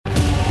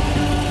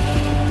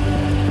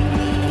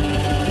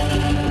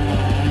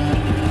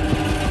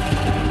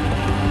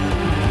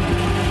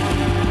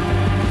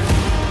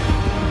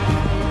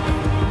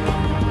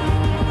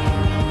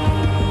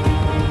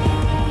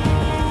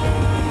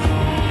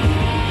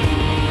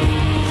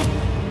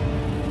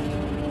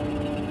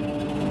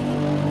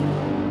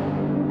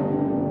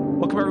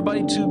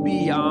everybody, to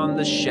Beyond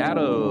the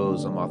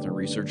Shadows. I'm author and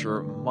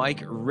researcher Mike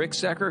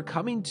Ricksecker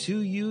coming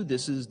to you.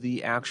 This is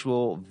the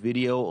actual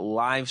video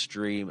live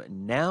stream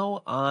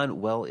now on,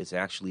 well, it's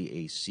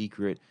actually a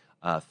secret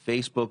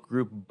Facebook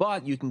group,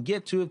 but you can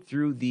get to it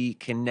through the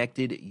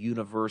Connected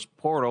Universe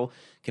portal,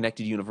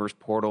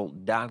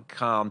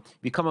 connecteduniverseportal.com.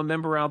 Become a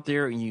member out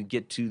there and you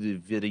get to the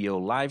video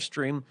live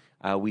stream.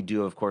 We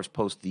do, of course,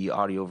 post the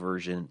audio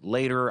version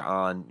later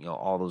on,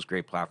 all those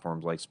great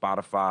platforms like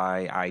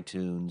Spotify,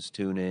 iTunes,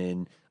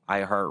 TuneIn,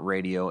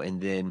 iHeartRadio,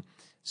 and then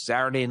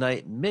Saturday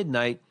night,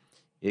 midnight,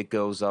 it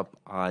goes up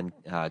on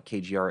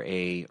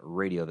KGRA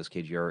Radio. That's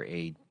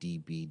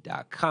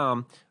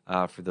KGRADB.com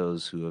for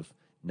those who have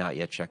not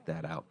yet checked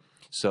that out.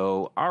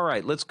 So, all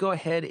right, let's go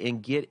ahead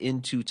and get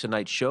into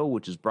tonight's show,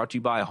 which is brought to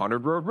you by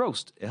 100 Road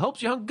Roast. It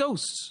helps you hunt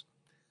ghosts.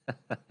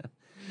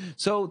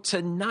 So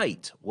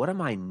tonight, what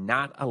am I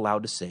not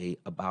allowed to say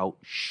about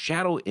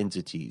shadow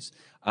entities?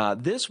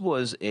 This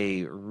was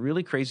a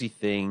really crazy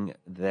thing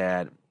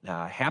that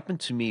happened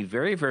to me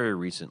very, very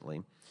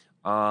recently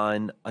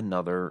on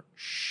another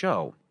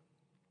show,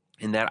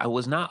 in that I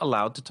was not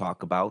allowed to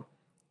talk about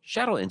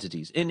shadow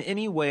entities in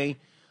any way,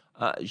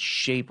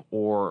 shape,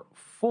 or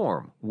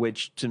form,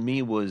 which to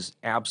me was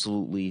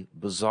absolutely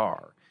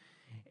bizarre.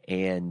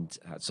 And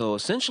so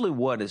essentially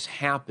what has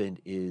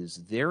happened is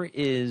there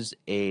is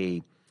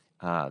a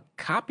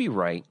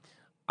copyright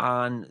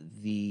on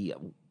the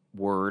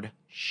word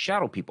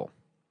shadow people.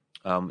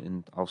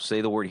 And I'll say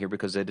the word here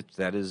because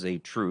that is a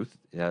truth.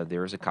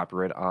 There is a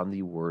copyright on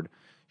the word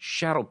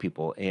shadow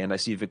people. And I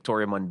see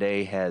Victoria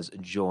Monday has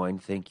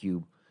joined. Thank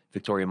you,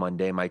 Victoria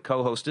Monday, my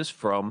co-hostess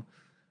from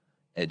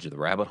Edge of the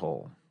Rabbit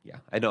Hole. Yeah,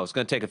 I know it's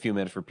going to take a few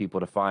minutes for people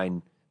to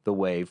find the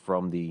way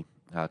from the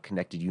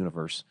Connected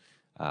Universe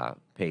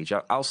page.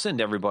 I'll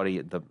send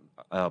everybody the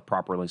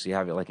proper link so you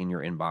have it like in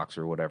your inbox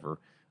or whatever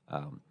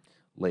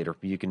later.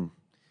 You can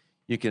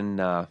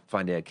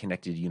find it at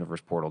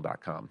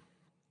connecteduniverseportal.com.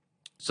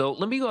 So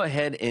let me go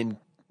ahead and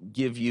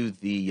give you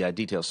the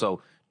details.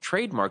 So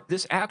trademark,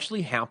 this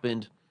actually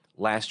happened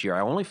last year.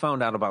 I only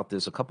found out about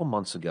this a couple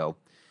months ago.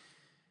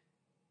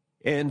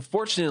 And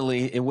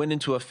fortunately, it went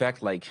into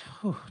effect like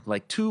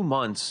 2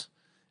 months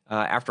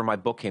after my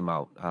book came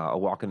out, A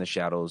Walk in the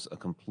Shadows, A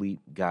Complete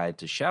Guide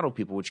to Shadow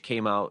People, which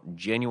came out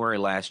January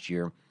last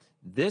year.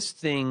 This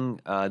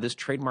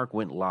trademark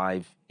went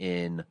live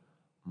in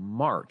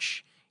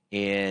March.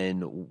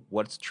 And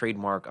what's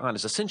trademark on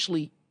is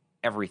essentially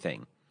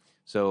everything.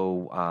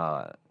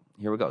 So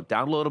here we go.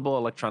 Downloadable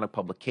electronic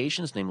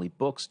publications, namely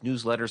books,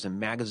 newsletters, and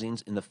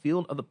magazines in the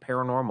field of the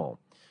paranormal.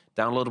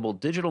 Downloadable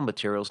digital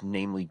materials,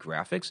 namely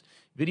graphics,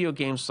 video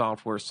game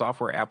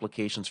software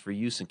applications for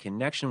use in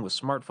connection with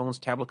smartphones,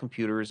 tablet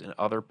computers, and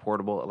other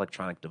portable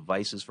electronic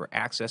devices for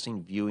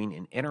accessing, viewing,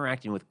 and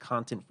interacting with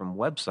content from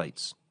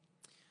websites.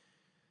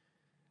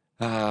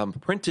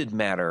 Printed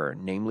matter,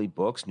 namely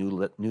books,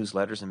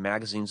 newsletters, and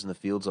magazines in the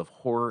fields of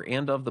horror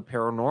and of the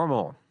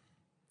paranormal.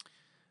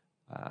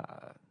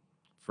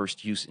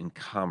 First use in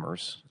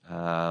commerce.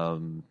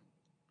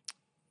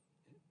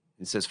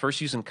 It says first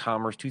use in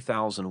commerce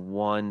 2001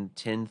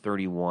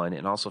 1031,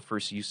 and also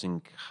first use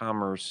in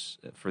commerce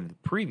for the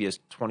previous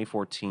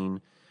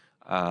 2014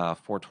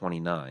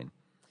 429.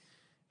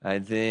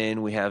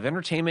 Then we have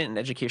entertainment and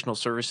educational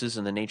services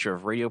in the nature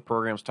of radio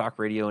programs, talk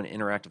radio, and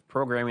interactive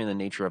programming in the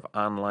nature of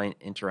online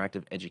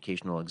interactive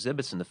educational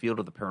exhibits in the field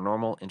of the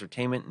paranormal,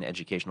 entertainment, and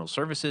educational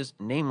services,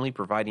 namely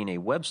providing a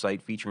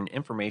website featuring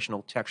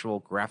informational, textual,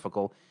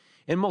 graphical,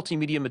 and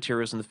multimedia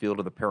materials in the field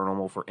of the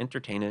paranormal for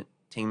entertainment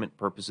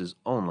purposes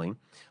only.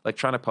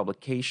 Electronic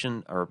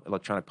publication or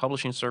electronic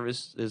publishing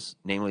services,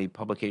 namely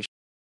publication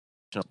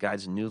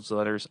guides and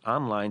newsletters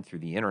online through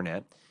the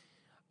internet.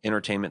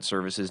 Entertainment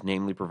services,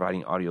 namely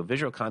providing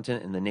audiovisual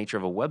content in the nature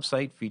of a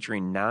website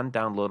featuring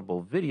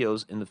non-downloadable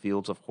videos in the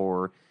fields of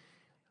horror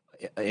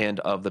and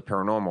of the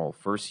paranormal.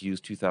 First use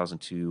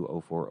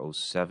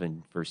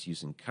 2002-0407. First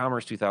use in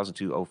commerce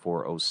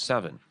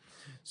 2002-0407.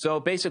 So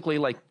basically,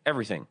 like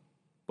everything,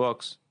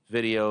 books,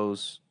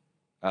 videos,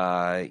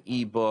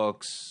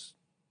 ebooks,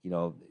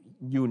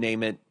 you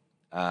name it,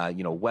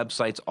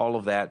 websites, all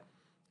of that.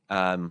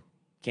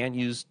 Can't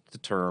use the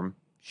term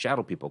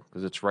shadow people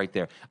because it's right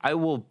there. I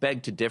will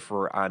beg to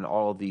differ on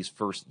all of these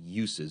first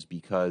uses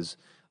because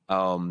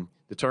the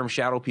term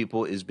shadow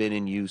people has been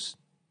in use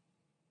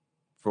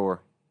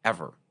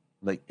forever,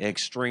 like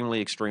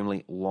extremely,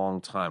 extremely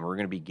long time. We're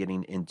going to be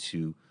getting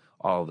into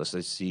all of this. I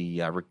see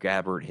Rick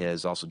Gabbert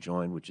has also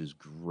joined, which is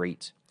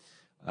great.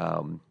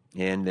 And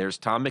there's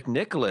Tom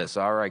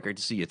McNicholas. All right, great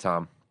to see you,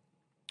 Tom.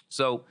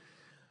 So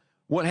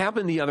what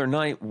happened the other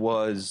night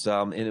was,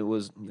 and it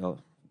was,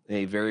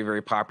 a very,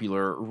 very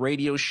popular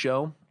radio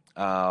show,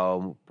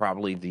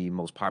 probably the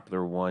most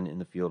popular one in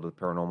the field of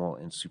the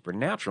paranormal and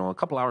supernatural. A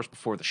couple hours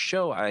before the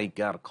show, I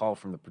got a call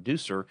from the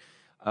producer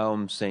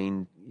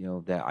saying,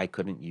 that I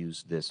couldn't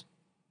use this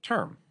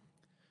term,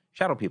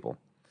 shadow people.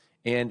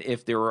 And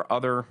if there were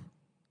other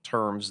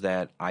terms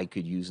that I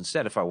could use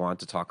instead, if I wanted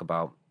to talk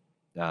about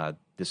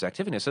this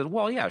activity. I said,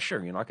 well, yeah,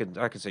 sure. I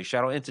could say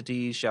shadow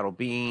entities, shadow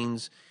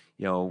beings,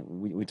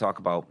 we talk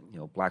about,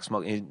 black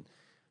smoke. It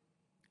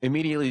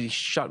immediately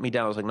shut me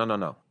down. I was like, no, no,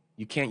 no.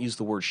 You can't use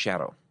the word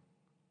shadow.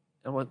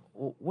 And I'm like,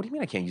 well, what do you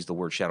mean I can't use the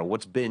word shadow?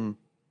 What's been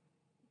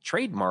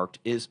trademarked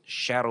is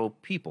shadow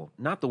people,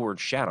 not the word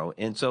shadow.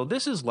 And so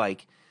this is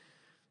like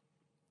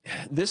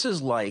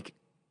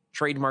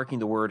trademarking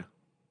the word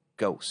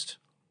ghost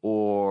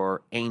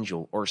or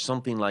angel or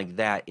something like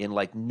that. And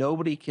like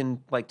nobody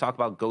can like talk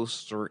about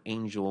ghosts or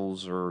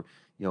angels or,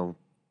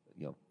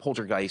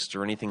 poltergeist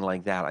or anything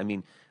like that. I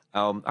mean,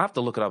 I have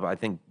to look it up. I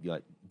think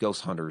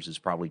Ghost Hunters is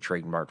probably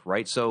trademarked,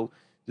 right? So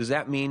does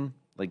that mean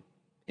like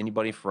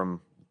anybody from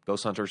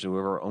Ghost Hunters,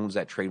 whoever owns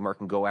that trademark,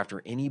 can go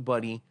after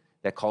anybody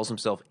that calls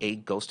himself a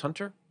ghost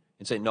hunter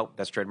and say, nope,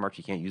 that's trademarked,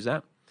 you can't use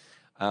that?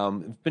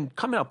 I've been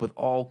coming up with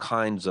all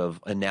kinds of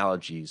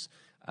analogies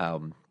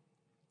over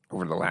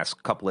the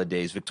last couple of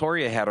days.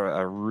 Victoria had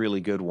a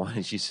really good one,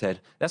 and she said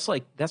that's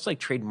like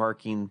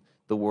trademarking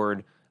the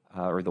word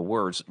or the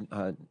words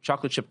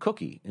chocolate chip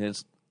cookie, and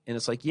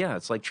it's like, yeah,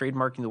 it's like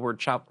trademarking the word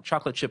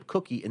chocolate chip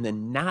cookie and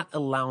then not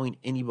allowing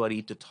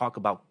anybody to talk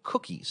about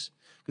cookies,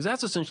 because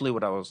that's essentially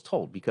what I was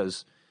told.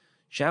 Because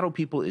shadow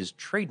people is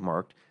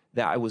trademarked,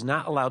 that I was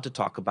not allowed to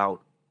talk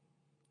about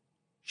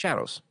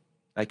shadows.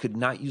 I could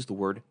not use the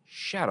word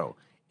shadow.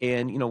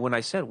 And when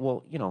I said,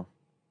 well,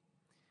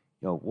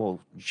 well,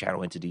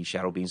 shadow entity,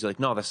 shadow beings, they're like,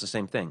 no, that's the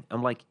same thing.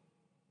 I'm like,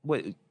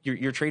 wait,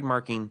 you're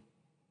trademarking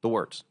the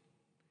words.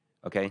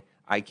 Okay,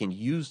 I can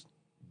use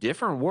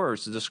different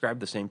words to describe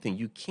the same thing.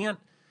 You can't.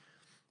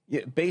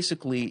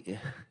 Basically,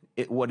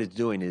 what it's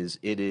doing is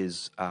it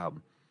is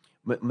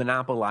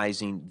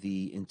monopolizing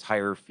the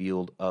entire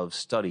field of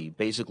study,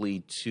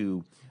 basically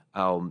to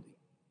so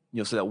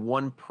that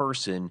one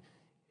person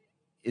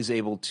is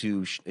able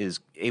to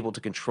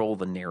control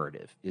the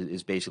narrative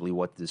is basically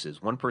what this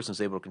is. One person is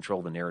able to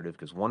control the narrative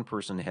because one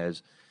person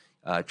has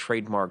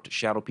trademarked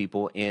shadow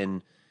people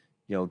in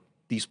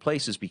these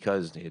places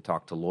because they had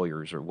talked to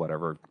lawyers or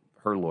whatever,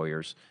 her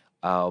lawyers.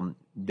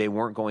 They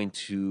weren't going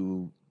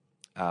to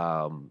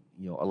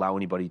allow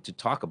anybody to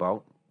talk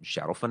about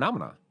shadow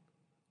phenomena,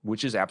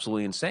 which is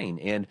absolutely insane.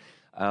 And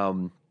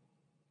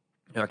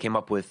I came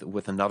up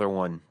with another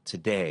one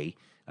today.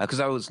 Because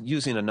I was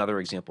using another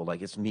example,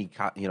 like it's me,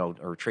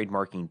 or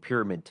trademarking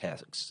pyramid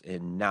texts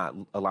and not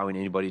allowing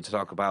anybody to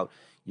talk about,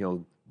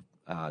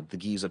 the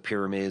Giza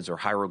pyramids or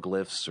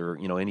hieroglyphs or,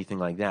 anything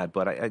like that.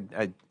 But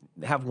I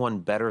have one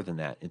better than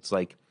that. It's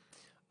like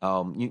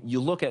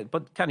you look at,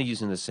 but kind of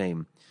using the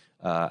same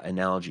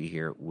analogy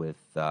here with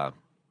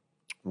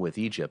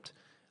Egypt.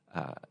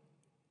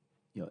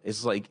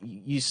 It's like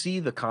you see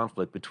the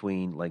conflict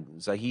between like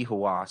Zahi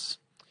Hawass,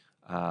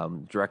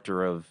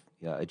 director of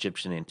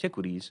Egyptian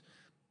antiquities.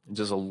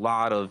 There's a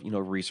lot of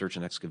research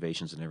and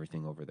excavations and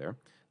everything over there,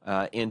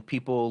 and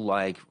people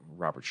like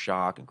Robert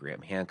Schoch and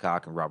Graham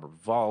Hancock and Robert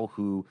Vall,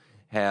 who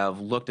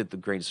have looked at the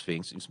Great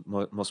Sphinx.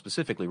 Most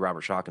specifically,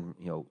 Robert Schoch and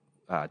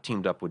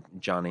teamed up with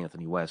John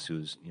Anthony West,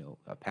 who's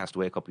passed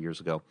away a couple years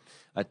ago,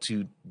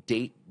 to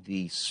date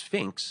the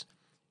Sphinx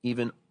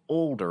even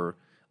older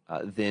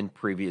than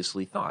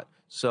previously thought.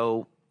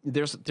 So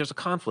there's a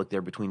conflict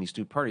there between these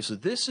two parties. So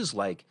this is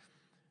like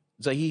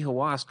Zahi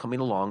Hawass coming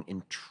along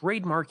and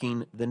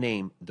trademarking the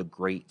name the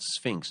Great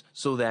Sphinx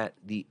so that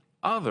the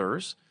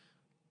others,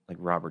 like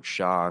Robert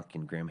Schoch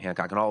and Graham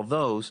Hancock and all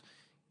those,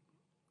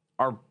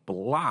 are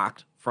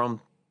blocked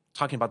from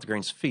talking about the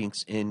Great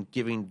Sphinx and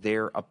giving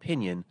their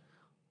opinion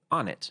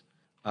on it.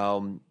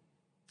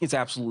 It's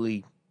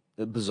absolutely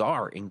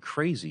bizarre and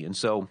crazy. And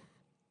so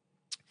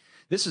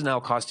this is now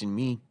costing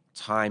me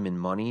time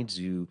and money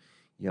to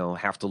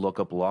have to look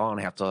up law and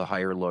have to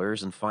hire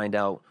lawyers and find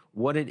out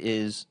what it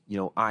is,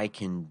 I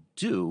can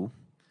do,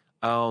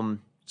 so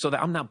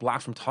that I'm not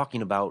blocked from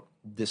talking about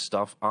this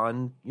stuff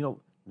on,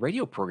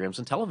 radio programs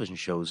and television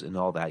shows and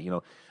all that.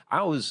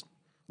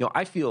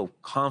 I feel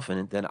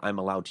confident that I'm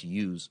allowed to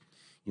use,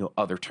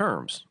 other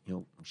terms,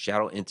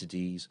 shadow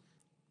entities,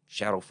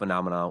 shadow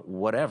phenomena,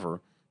 whatever,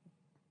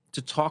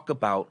 to talk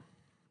about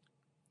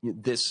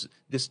this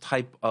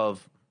type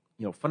of,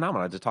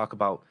 phenomena, to talk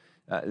about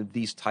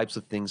these types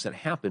of things that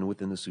happen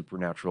within the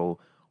supernatural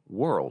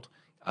world.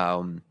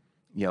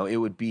 It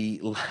would be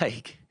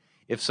like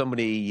if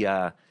somebody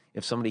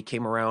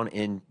came around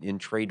and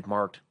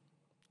trademarked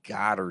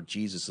God or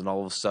Jesus, and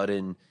all of a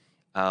sudden,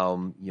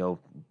 the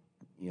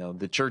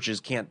churches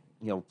can't,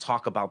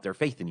 talk about their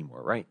faith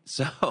anymore, right?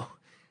 So,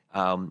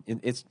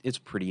 it's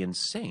pretty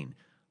insane.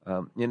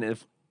 And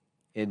if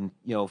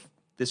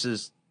this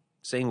is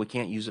saying we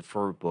can't use it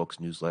for books,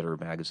 newsletter,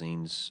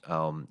 magazines,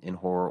 in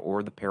horror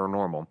or the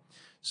paranormal.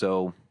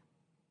 So,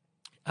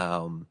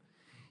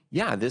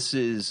 this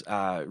is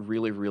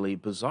really, really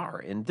bizarre.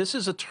 And this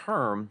is a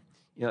term,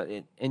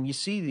 and you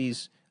see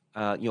these,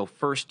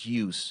 first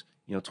use,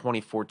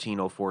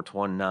 2014 04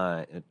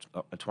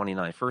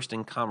 29, first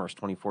in commerce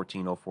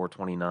 2014 04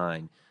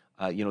 29,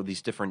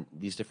 these different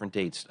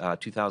dates,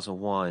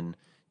 2001,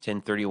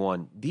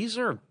 1031. These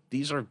are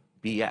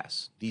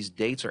BS. These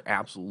dates are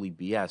absolutely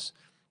BS,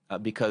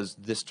 because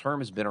this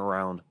term has been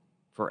around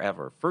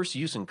forever. First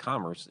use in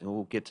commerce, and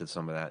we'll get to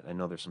some of that. I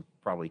know there's some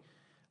probably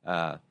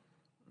uh,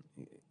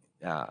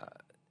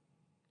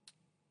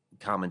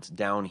 comments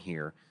down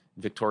here.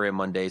 Victoria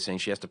Monday saying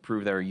she has to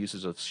prove that her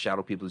uses of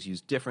shadow people is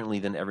used differently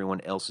than everyone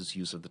else's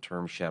use of the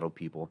term shadow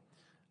people.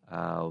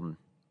 What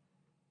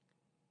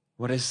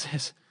is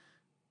this?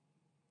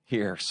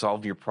 Here,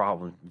 solve your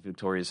problem.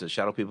 Victoria says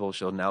shadow people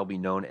shall now be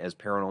known as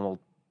paranormal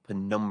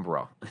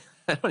penumbra.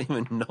 I don't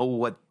even know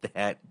what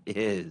that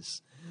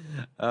is.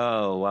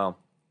 Oh, wow.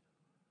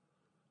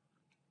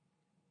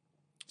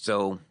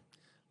 So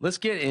let's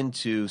get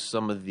into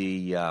some of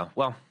the,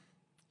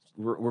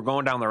 we're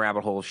going down the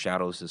rabbit hole of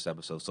shadows this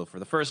episode. So for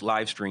the first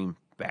live stream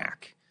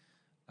back,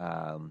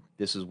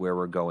 this is where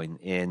we're going.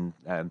 And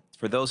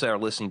for those that are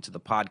listening to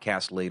the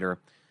podcast later,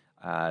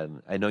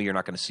 I know you're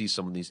not going to see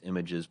some of these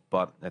images,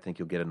 but I think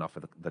you'll get enough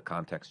of the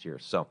context here.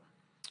 So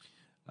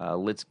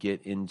let's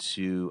get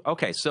into...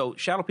 Okay, so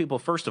shadow people,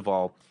 first of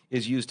all,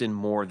 is used in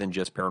more than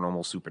just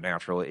paranormal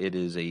supernatural. It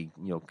is a,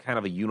 kind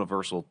of a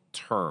universal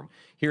term.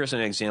 Here's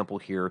an example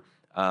here.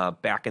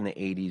 Back in the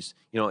 80s,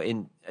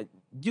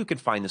 you can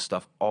find this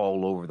stuff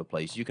all over the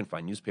place. You can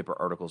find newspaper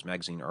articles,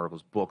 magazine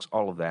articles, books,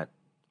 all of that,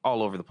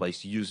 all over the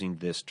place using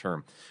this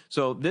term.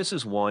 So this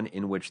is one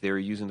in which they're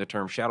using the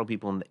term shadow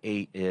people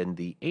in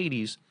the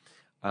 80s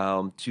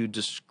to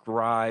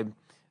describe,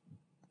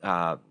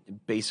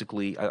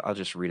 basically, I'll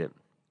just read it.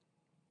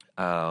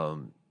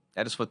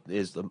 That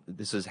is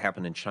this has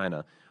happened in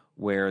China,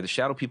 where the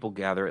shadow people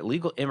gather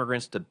illegal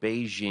immigrants to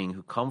Beijing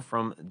who come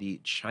from the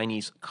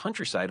Chinese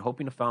countryside,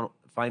 hoping to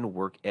find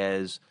work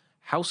as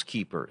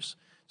housekeepers.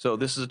 So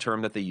this is a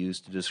term that they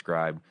use to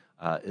describe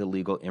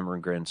illegal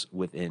immigrants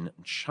within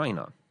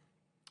China.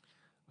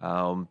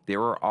 There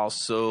were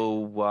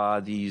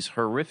also these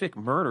horrific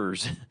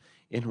murders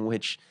in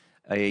which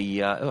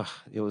it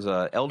was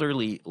an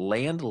elderly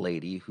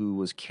landlady who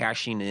was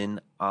cashing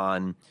in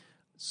on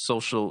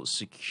Social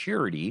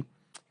Security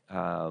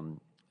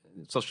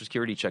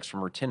checks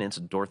from her tenants,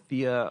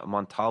 Dorothea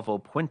Montalvo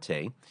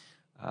Puente.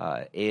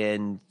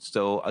 And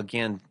so,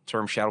 again,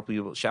 term shadow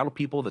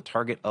people, the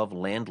target of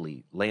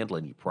landlady,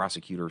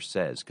 prosecutor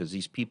says, because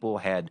these people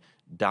had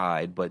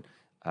died, but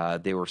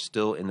they were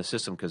still in the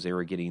system because they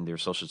were getting their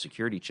Social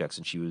Security checks,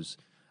 and she was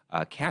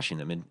cashing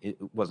them. And it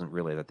wasn't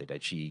really that they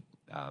died. She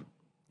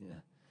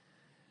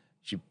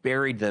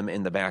buried them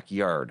in the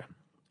backyard.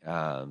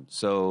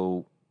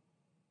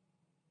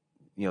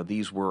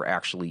 These were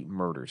actually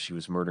murders. She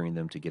was murdering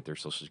them to get their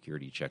Social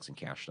Security checks and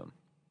cash them.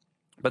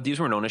 But these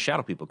were known as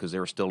shadow people because they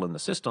were still in the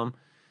system,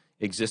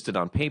 existed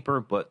on paper,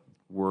 but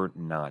were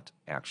not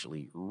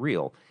actually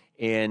real.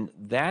 And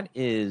that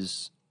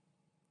is,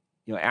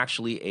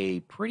 actually a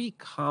pretty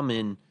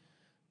common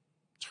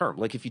term.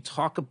 Like if you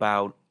talk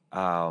about,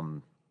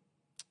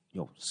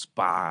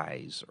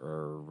 spies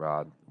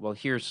or,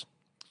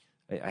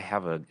 I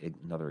have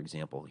another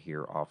example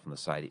here off on the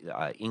side,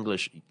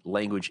 English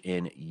language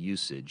and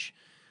usage.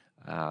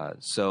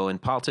 So in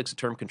politics, the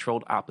term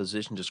controlled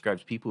opposition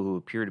describes people who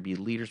appear to be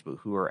leaders but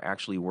who are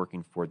actually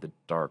working for the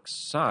dark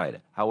side.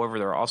 However,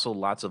 there are also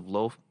lots of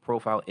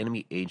low-profile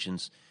enemy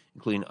agents,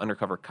 including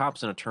undercover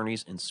cops and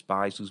attorneys and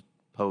spies who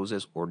pose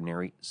as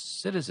ordinary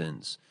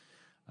citizens.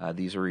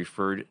 These are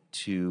referred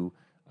to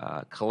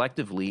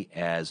collectively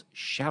as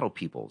shadow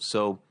people.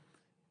 So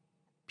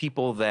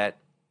people that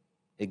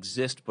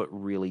exist but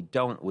really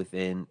don't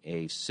within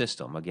a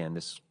system. Again,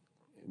 this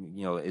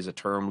is a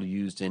term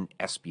used in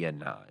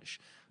espionage,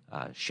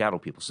 shadow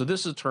people. So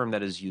this is a term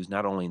that is used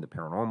not only in the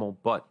paranormal,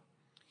 but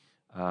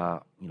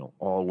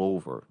all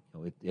over.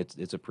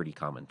 It's a pretty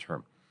common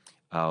term.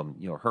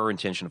 Her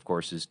intention, of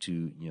course, is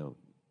to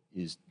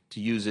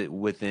use it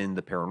within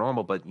the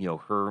paranormal, but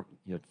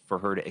for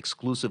her to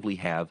exclusively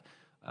have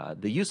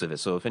the use of it.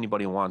 So if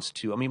anybody wants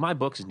to, my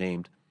book is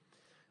named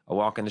A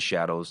Walk in the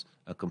Shadows,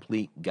 A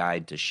Complete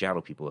Guide to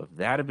Shadow People. If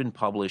that had been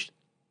published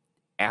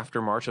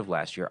after March of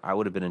last year, I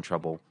would have been in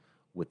trouble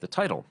with the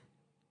title.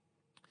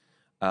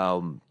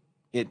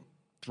 It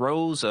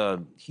throws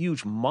a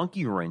huge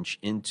monkey wrench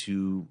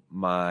into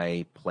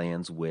my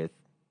plans with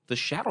the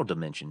shadow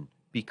dimension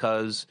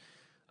because,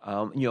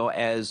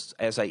 as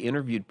I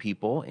interviewed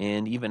people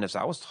and even as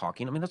I was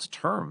talking, that's a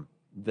term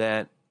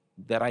that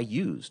I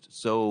used.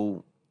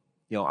 So,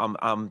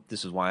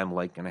 this is why I'm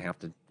going to have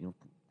to,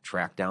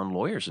 track down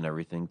lawyers and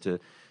everything to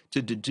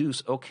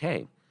deduce,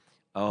 okay,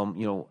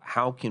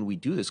 how can we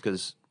do this?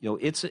 Because,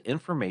 it's an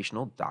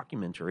informational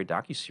documentary,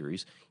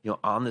 docuseries,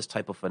 on this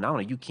type of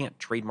phenomenon. You can't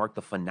trademark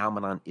the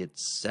phenomenon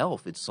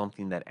itself. It's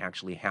something that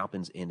actually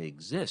happens and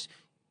exists.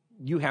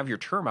 You have your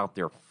term out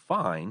there,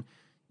 fine.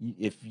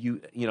 If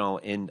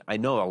and I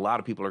know a lot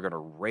of people are going to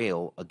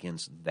rail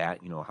against that.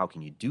 How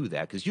can you do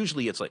that? Because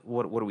usually it's like,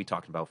 what are we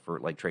talking about for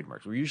like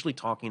trademarks? We're usually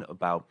talking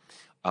about,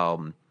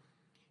 a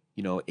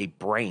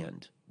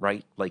brand,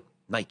 right? Like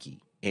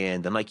Nike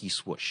and the Nike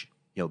swoosh.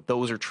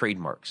 Those are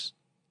trademarks.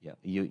 Yeah,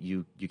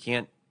 you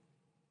can't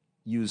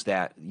use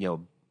that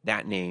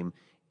that name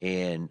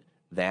and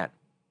that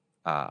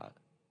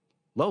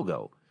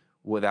logo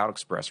without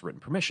express written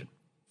permission.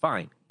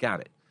 Fine,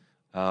 got it.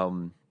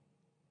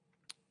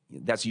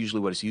 that's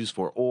usually what it's used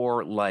for.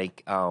 Or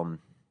like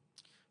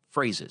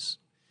phrases.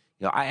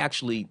 I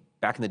actually,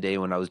 back in the day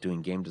when I was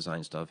doing game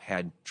design stuff,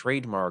 had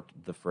trademarked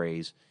the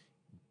phrase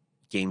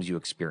games you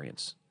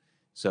experience.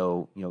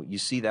 So, you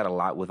see that a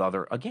lot with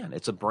other, again,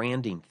 it's a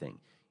branding thing.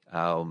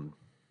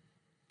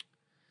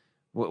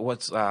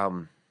 What's,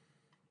 like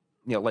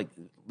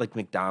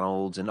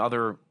McDonald's and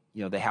other,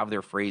 they have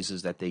their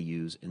phrases that they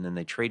use, and then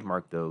they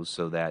trademark those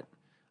so that,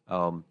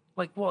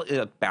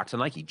 back to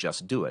Nike,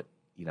 just do it,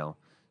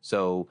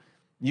 So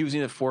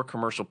using it for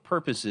commercial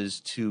purposes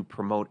to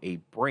promote a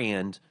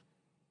brand,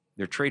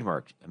 they're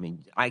trademarked. I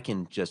mean, I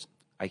can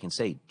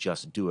say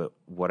just do it,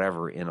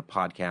 whatever, in a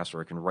podcast,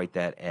 or I can write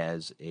that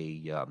as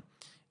a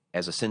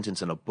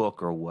sentence in a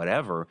book or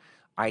whatever.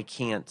 I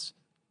can't,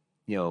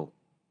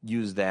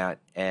 use that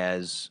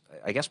as,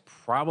 I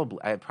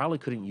probably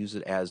couldn't use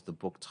it as the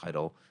book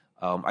title.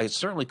 I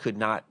certainly could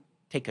not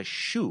take a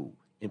shoe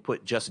and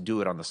put "just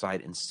do it" on the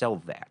side and sell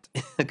that,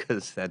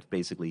 because that's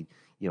basically,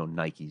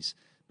 Nike's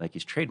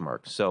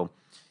trademark. So,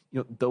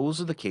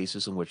 those are the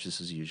cases in which this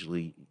is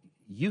usually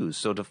used.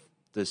 So to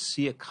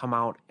see it come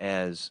out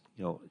as,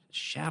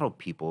 shadow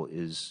people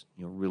is,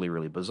 really,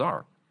 really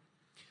bizarre.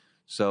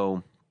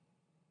 So,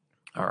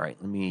 all right,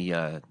 let me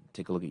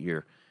take a look at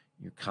your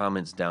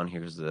comments down here,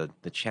 because the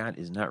chat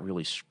is not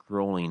really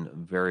scrolling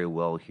very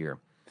well here.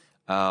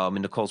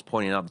 And Nicole's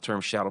pointing out the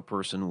term shadow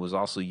person was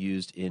also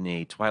used in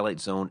a Twilight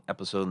Zone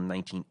episode in the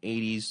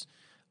 1980s.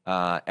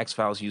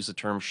 X-Files used the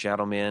term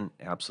shadow man.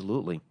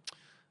 Absolutely.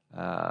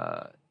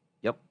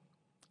 Yep.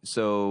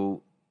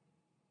 So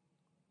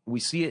we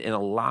see it in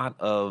a lot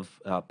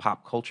of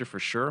pop culture for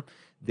sure.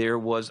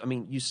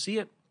 You see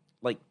it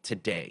like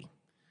today,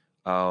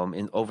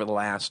 over the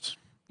last,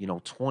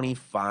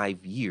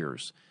 25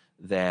 years,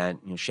 that,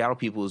 shadow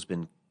people has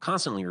been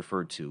constantly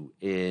referred to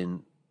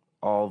in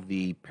all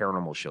the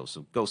paranormal shows.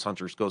 So Ghost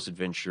Hunters, Ghost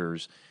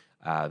Adventures,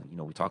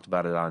 we talked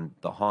about it on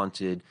The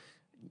Haunted,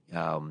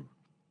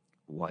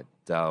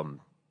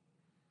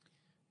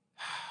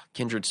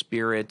 Kindred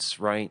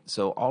Spirits, right?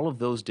 So all of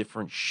those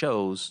different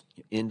shows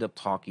end up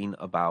talking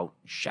about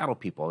shadow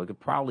people. I could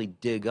probably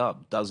dig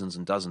up dozens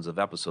and dozens of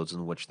episodes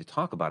in which they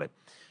talk about it.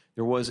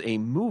 There was a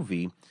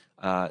movie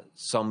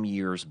some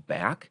years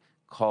back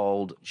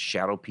called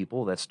Shadow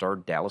People that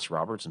starred Dallas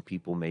Roberts, and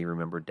people may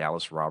remember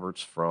Dallas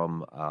Roberts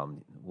from,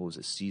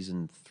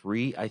 season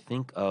 3, I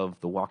think, of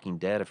The Walking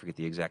Dead. I forget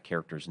the exact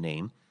character's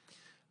name.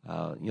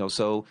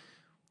 So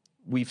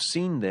we've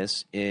seen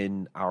this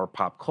in our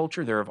pop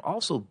culture. There have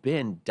also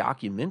been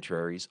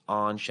documentaries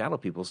on shadow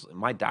people.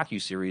 My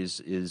docuseries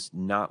is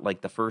not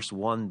like the first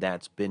one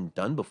that's been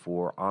done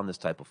before on this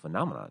type of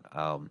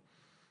phenomenon.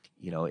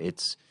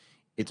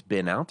 It's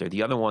been out there.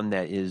 The other one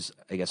that is,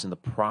 I guess, in the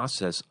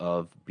process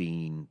of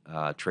being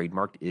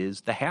trademarked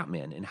is the Hat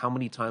Man. And how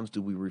many times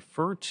do we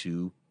refer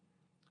to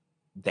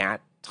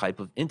that type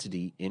of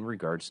entity in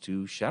regards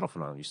to shadow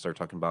phenomena? You start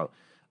talking about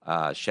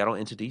shadow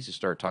entities, you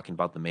start talking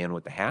about the man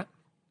with the hat.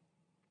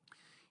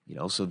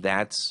 So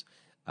that's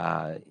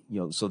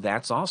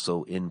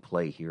also in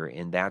play here,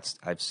 and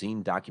I've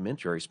seen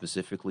documentaries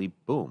specifically.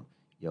 Boom,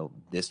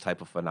 this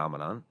type of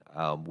phenomenon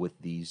with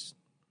these,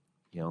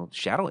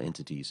 shadow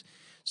entities.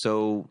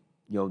 So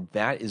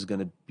that is going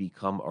to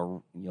become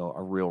a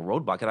real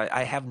roadblock, and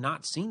I have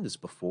not seen this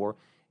before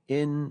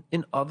in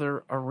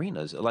other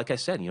arenas. Like I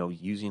said,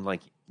 using like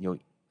the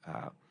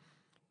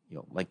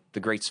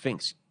Great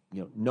Sphinx.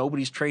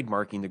 Nobody's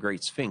trademarking the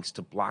Great Sphinx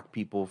to block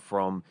people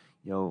from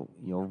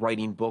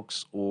writing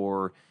books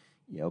or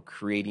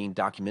creating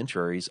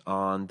documentaries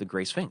on the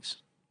Great Sphinx.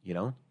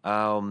 You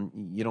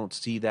don't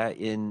see that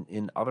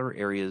in other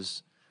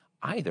areas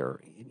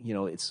either.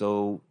 It's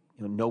so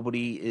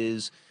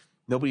nobody's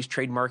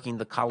trademarking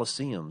the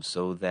Colosseum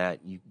so that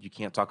you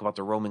can't talk about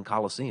the Roman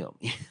Colosseum.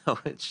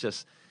 It's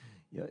just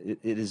it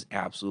is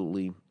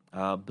absolutely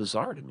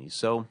bizarre to me.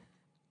 So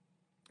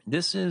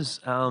this is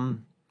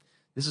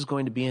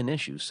going to be an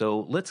issue.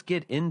 So let's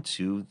get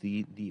into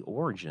the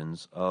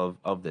origins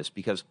of this,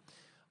 because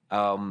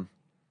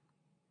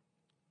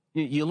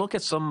you look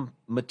at some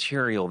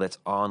material that's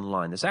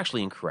online that's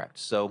actually incorrect.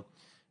 So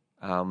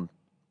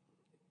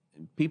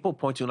people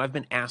point to, and I've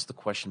been asked the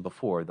question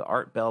before, the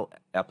Art Bell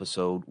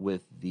episode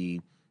with the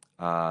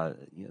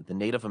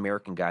Native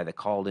American guy that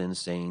called in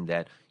saying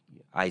that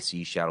I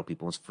see shadow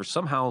people. And for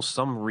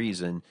some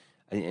reason,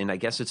 and I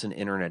guess it's an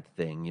internet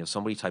thing,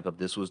 somebody typed up,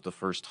 this was the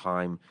first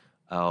time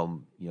a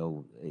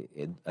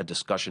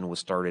discussion was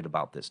started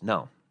about this.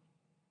 No.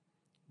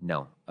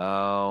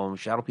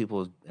 Shadow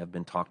people have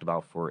been talked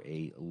about for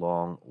a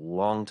long,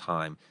 long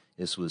time.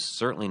 This was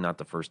certainly not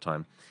the first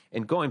time.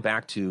 And going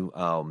back to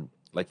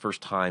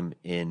first time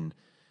in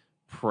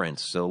print.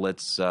 So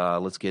let's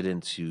get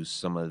into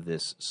some of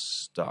this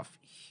stuff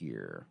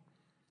here.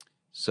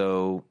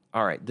 So,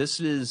 all right, this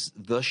is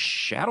The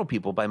Shadow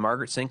People by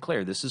Margaret St.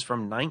 Clair. This is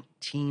from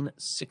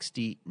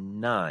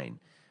 1969.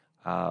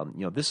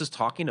 This is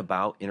talking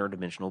about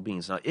interdimensional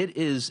beings. Now, it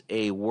is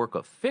a work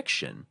of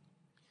fiction,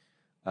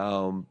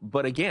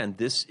 but again,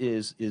 this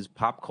is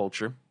pop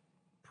culture,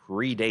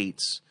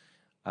 predates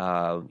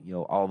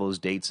all those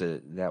dates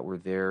that were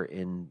there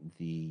in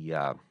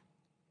the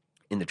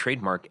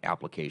trademark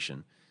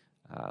application.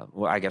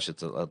 Well, I guess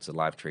it's a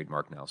live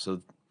trademark now.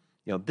 So,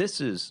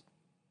 this is,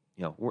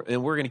 and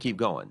we're going to keep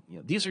going.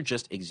 These are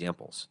just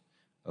examples.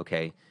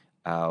 Okay.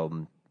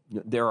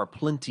 There are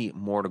plenty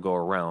more to go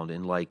around.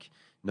 And like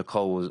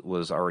Nicole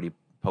was already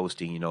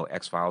posting,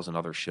 X-Files and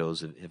other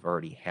shows have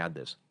already had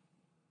this.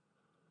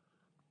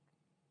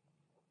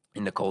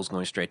 And Nicole's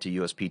going straight to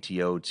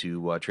USPTO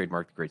to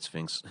trademark the Great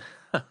Sphinx.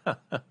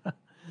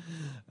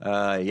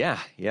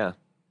 Yeah.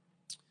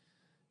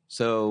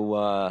 So,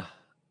 all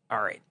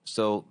right.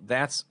 So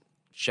that's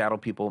Shadow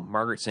People,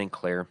 Margaret St.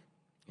 Clair.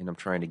 And I'm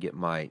trying to get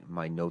my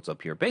notes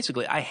up here.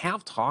 Basically, I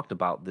have talked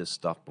about this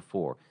stuff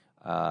before.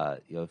 I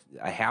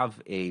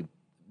have a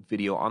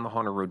video on the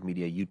Haunted Road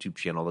Media YouTube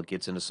channel that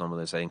gets into some of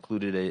this. I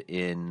included it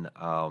in,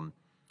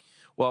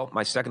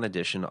 my second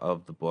edition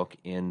of the book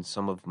and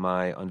some of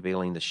my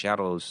Unveiling the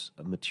Shadows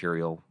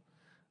material.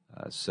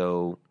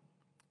 So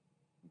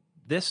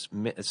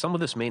some of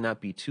this may not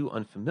be too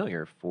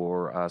unfamiliar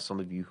for some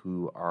of you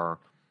who are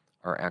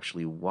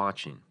actually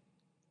watching.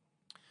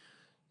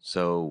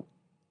 So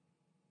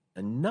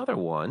another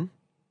one,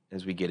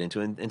 as we get into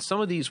it, and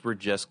some of these were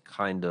just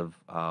kind of,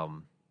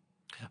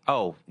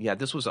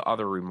 this was the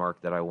other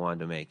remark that I wanted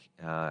to make.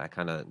 I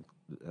kind of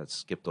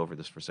skipped over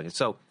this for a second.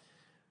 So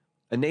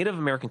a Native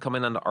American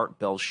coming on the Art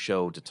Bell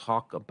show to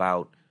talk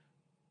about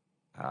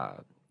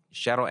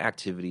shadow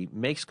activity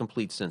makes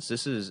complete sense.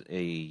 This is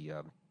a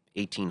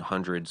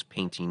 1800s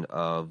painting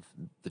of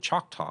the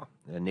Choctaw,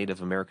 a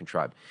Native American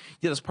tribe.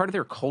 Yeah, that's part of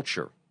their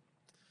culture.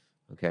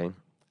 Okay.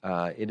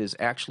 It is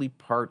actually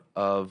part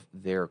of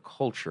their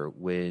culture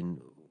when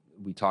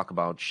we talk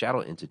about shadow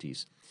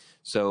entities.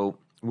 So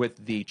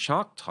with the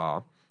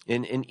Choctaw,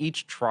 and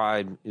each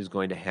tribe is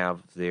going to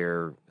have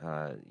their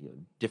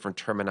different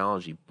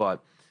terminology,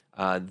 but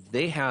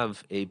they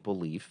have a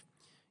belief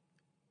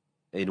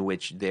in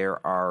which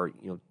there are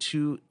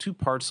two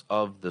parts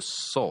of the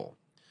soul.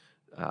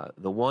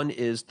 The one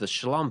is the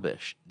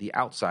Shalombish, the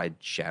outside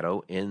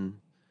shadow, and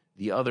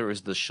the other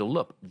is the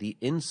Shalup, the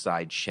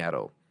inside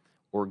shadow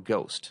or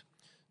ghost.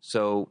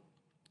 So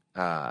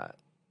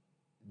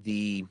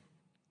the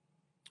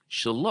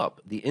Shalup,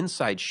 the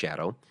inside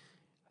shadow,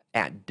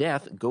 at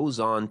death goes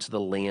on to the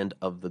land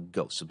of the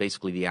ghost, so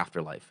basically the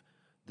afterlife.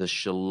 The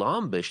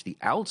Shalombish, the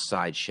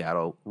outside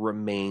shadow,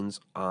 remains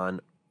on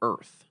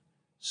Earth.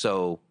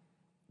 So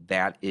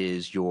that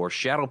is your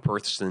shadow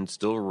person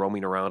still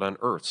roaming around on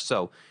Earth.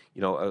 So,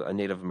 a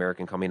Native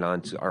American coming on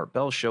to Art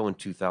Bell show in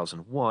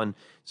 2001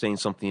 saying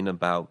something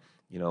about,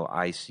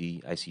 I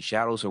see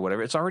shadows or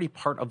whatever. It's already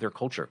part of their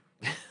culture.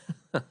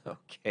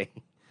 Okay.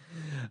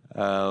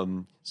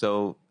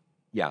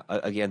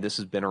 Again, this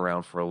has been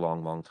around for a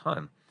long, long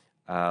time.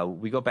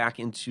 We go back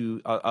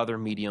into other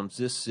mediums.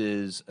 This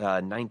is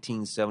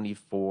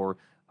 1974.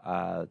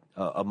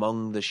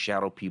 Among the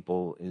Shadow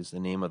People is the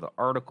name of the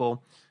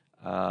article.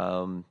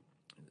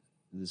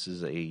 This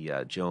is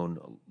a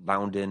Joan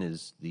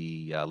Lowndes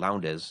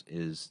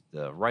is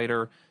the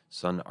writer,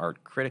 Sun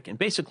art critic, and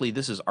basically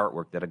this is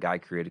artwork that a guy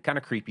created, kind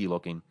of creepy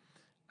looking,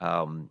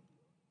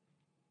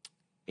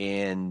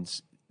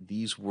 and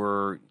these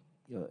were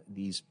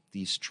these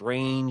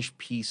strange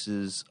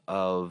pieces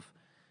of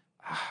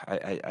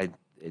I'm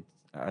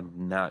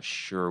not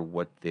sure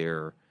what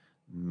they're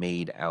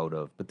made out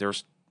of, but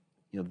there's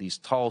these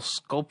tall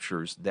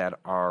sculptures that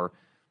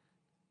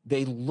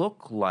they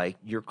look like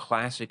your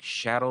classic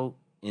shadow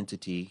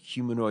entity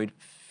humanoid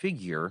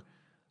figure.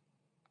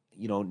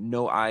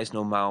 No eyes,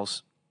 no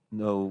mouth,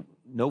 no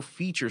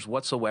features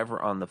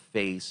whatsoever on the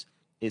face.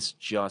 It's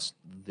just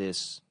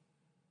this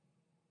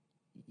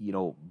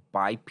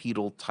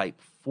bipedal type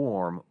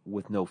form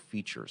with no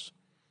features.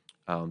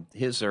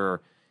 These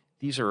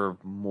are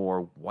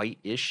more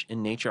whitish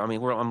in nature. I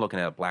mean, I'm looking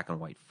at a black and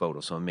white photo,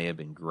 so it may have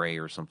been gray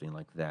or something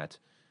like that.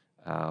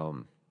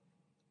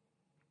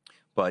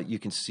 But you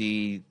can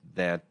see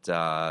that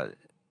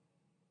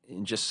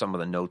in just some of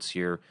the notes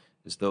here,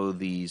 as though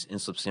these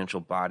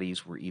insubstantial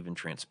bodies were even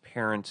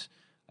transparent.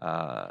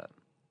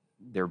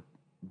 Their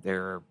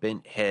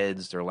bent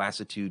heads, their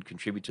lassitude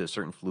contribute to a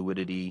certain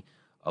fluidity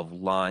of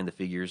line. The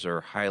figures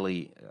are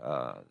highly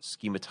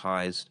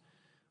schematized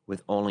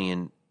with only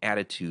an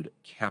attitude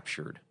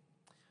captured.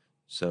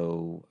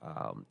 So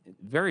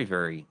very,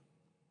 very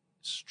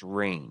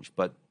strange.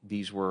 But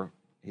these were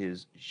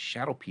his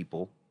Shadow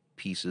People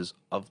pieces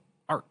of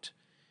art.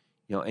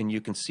 And you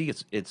can see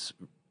it's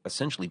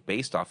essentially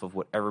based off of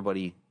what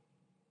everybody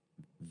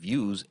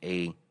views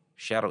a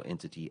shadow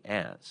entity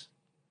as.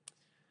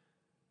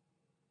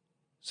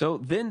 So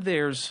then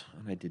and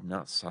I did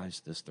not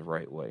size this the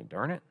right way,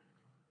 darn it.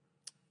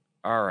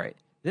 All right.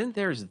 Then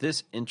there's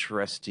this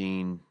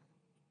interesting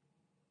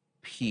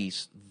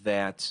piece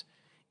that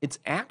it's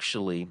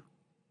actually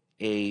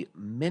a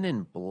Men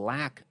in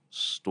Black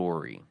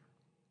story.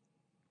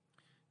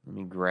 Let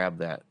me grab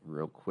that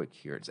real quick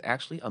here. It's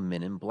actually a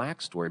Men in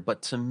Black story,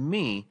 but to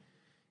me,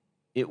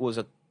 it was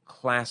a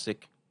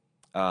classic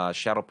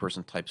shadow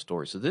person type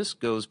story. So this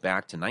goes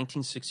back to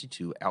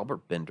 1962.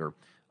 Albert Bender,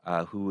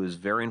 who was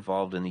very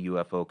involved in the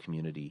UFO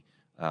community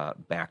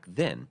back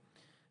then,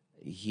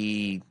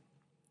 he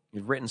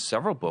had written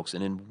several books,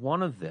 and in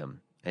one of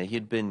them, and he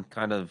had been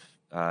kind of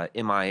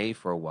MIA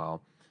for a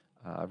while,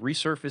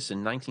 resurfaced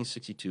in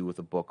 1962 with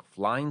a book,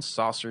 Flying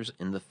Saucers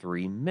and the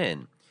Three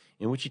Men,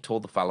 in which he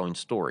told the following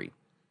story.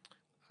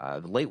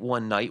 Late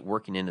one night,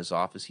 working in his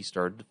office, he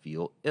started to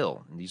feel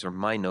ill. And these are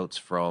my notes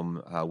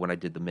from when I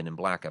did the Men in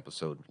Black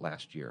episode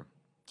last year.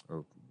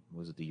 Or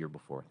was it the year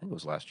before? I think it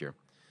was last year.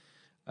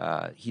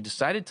 He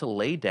decided to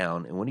lay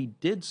down, and when he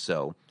did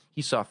so,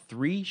 he saw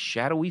three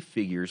shadowy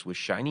figures with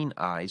shining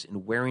eyes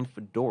and wearing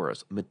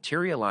fedoras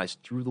materialize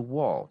through the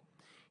wall.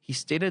 He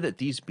stated that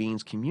these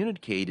beings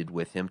communicated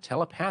with him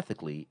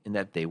telepathically and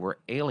that they were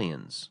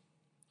aliens.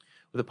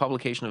 With the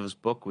publication of his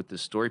book with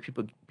this story,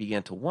 people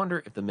began to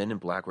wonder if the Men in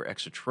Black were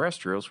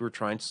extraterrestrials who were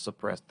trying to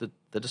suppress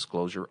the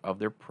disclosure of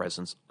their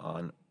presence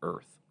on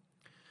Earth.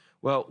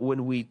 Well,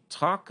 when we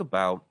talk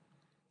about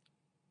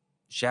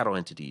shadow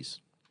entities,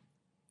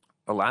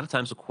 a lot of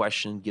times the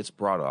question gets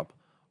brought up,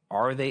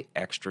 are they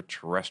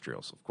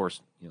extraterrestrials? Of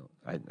course,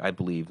 I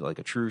believe like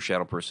a true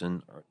shadow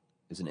person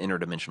is an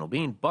interdimensional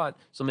being, but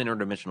some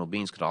interdimensional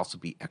beings could also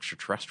be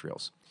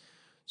extraterrestrials.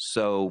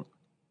 So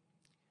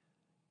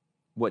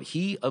what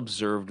he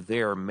observed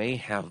there may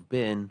have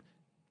been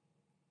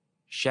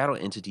shadow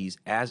entities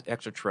as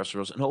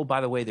extraterrestrials. And oh, by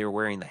the way, they were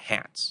wearing the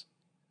hats.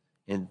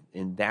 And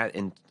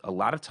a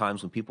lot of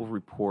times when people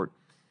report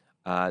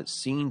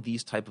seeing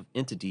these type of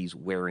entities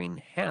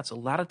wearing hats, a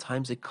lot of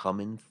times they come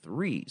in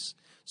threes.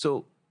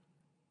 So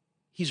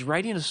he's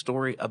writing a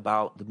story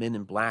about the Men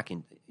in Black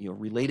and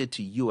related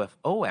to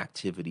UFO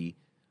activity,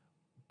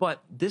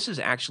 but this is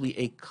actually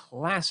a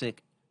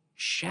classic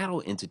shadow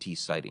entity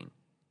sighting.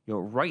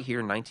 Right here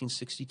in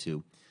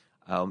 1962.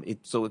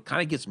 So it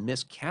kind of gets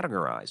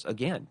miscategorized.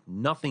 Again,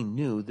 nothing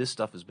new. This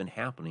stuff has been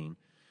happening,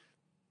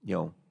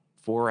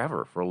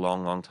 forever, for a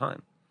long, long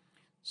time.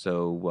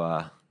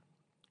 So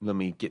let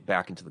me get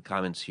back into the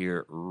comments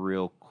here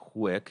real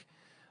quick.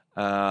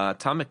 Tom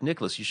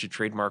McNicholas, you should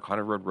trademark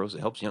Haunted Road Rose. It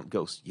helps you hunt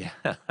ghosts. Yeah.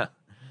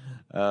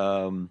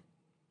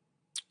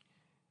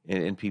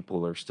 And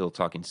people are still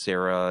talking.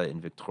 Sarah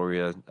and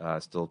Victoria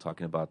still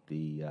talking about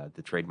the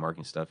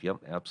trademarking stuff.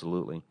 Yep,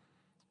 absolutely.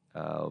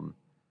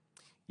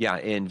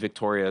 And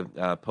Victoria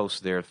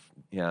posts there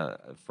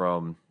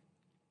from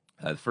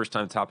the first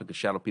time the topic of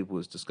shadow people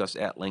was discussed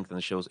at length on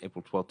the show was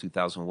April 12,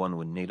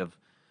 2001,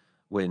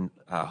 when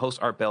host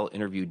Art Bell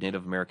interviewed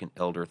Native American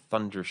elder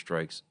Thunder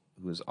Strikes,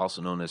 who is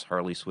also known as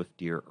Harley Swift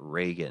Deer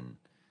Reagan.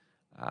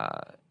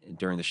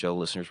 During the show,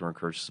 listeners were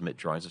encouraged to submit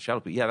drawings of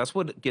shadow people. Yeah, that's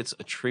what gets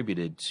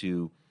attributed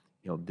to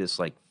this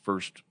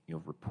first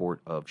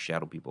report of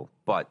shadow people.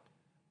 But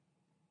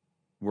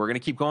we're going to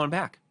keep going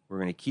back. We're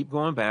going to keep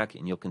going back,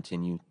 and you'll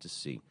continue to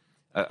see.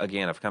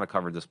 Again, I've kind of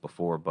covered this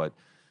before, but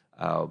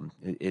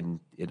in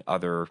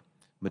other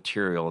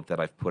material that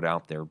I've put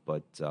out there.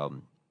 But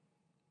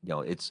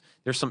there's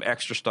some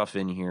extra stuff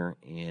in here,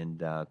 and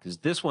because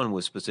this one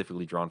was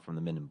specifically drawn from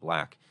the Men in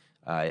Black,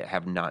 I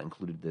have not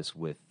included this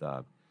with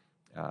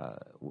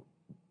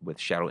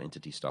shadow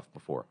entity stuff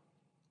before.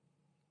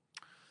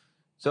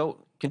 So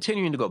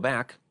continuing to go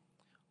back,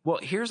 well,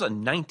 here's a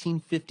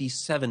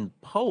 1957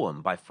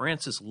 poem by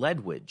Francis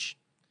Ledwidge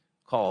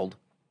called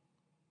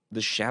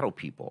The Shadow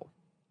People.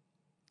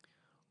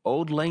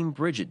 Old Lame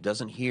Bridget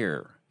doesn't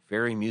hear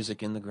fairy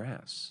music in the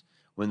grass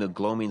when the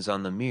gloaming's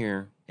on the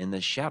mere and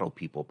the shadow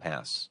people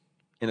pass.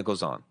 And it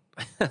goes on.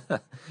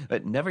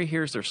 It never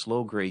hears their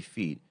slow gray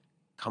feet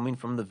coming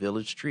from the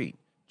village street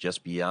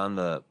just beyond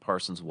the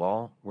parson's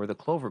wall where the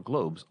clover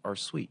globes are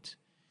sweet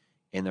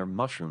and their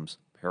mushrooms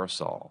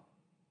parasol.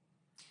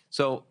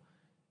 So,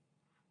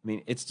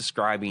 it's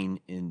describing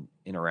in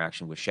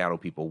interaction with shadow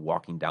people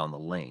walking down the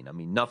lane.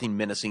 Nothing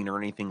menacing or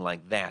anything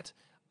like that.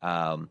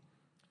 It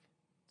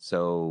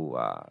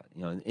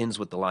ends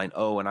with the line,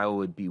 "Oh, and I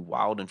would be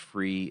wild and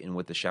free, and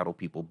would the shadow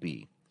people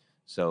be?"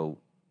 So,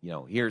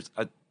 here's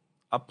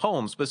a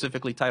poem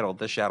specifically titled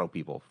 "The Shadow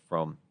People"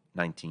 from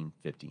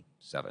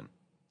 1957.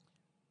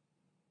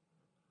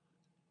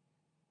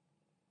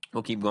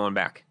 We'll keep going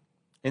back.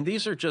 And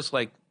these are just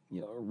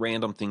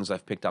random things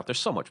I've picked out. There's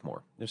so much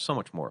more.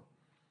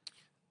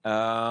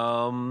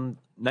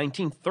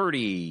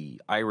 1930,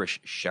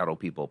 Irish shadow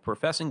people.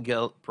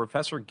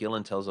 Professor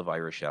Gillen tells of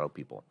Irish shadow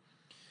people.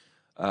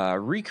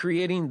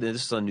 Recreating,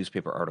 this is a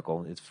newspaper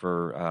article. It's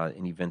for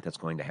an event that's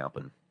going to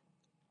happen.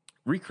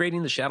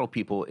 Recreating the shadow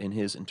people in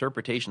his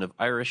interpretation of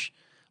Irish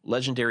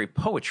legendary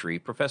poetry,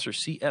 Professor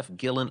C.F.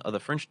 Gillen of the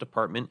French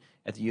department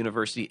at the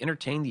university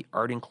entertained the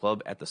Arden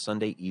Club at the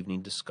Sunday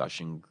evening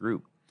discussion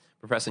group.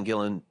 Professor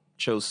Gillen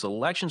chose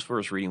selections for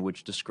his reading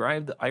which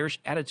described the Irish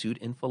attitude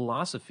and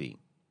philosophy.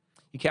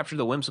 He captured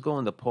the whimsical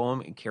in the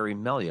poem, and Carrie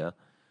Melia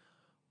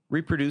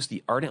reproduced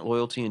the ardent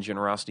loyalty and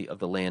generosity of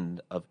the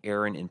land of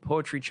Erin in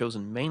poetry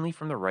chosen mainly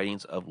from the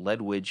writings of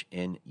Ledwidge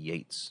and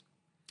Yeats.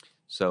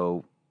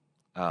 So,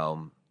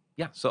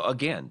 so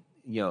again,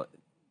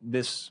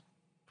 this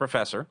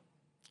professor,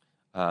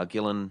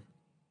 Gillen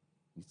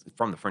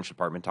from the French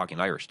department talking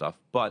Irish stuff,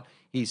 but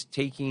he's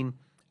taking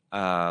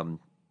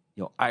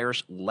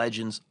Irish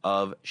legends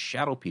of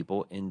shadow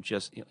people and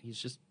just he's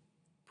just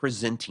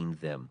presenting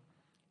them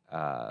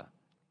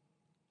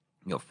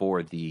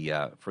for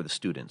the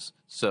students.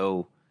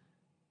 So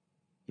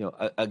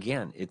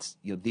again, it's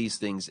these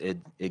things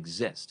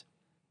exist.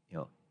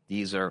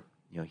 These are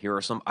here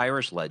are some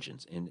Irish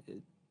legends, and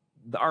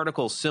the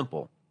article's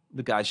simple.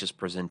 The guy's just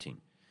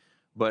presenting.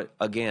 But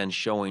again,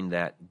 showing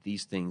that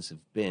these things have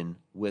been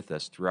with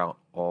us throughout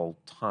all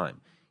time.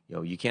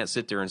 You can't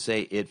sit there and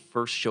say it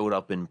first showed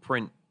up in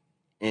print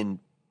in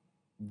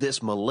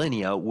this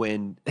millennia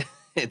when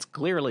it's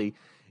clearly,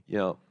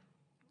 you're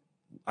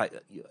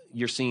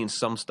seeing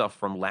some stuff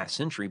from last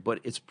century, but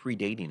it's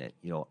predating it.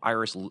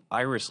 Irish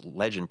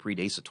legend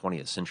predates the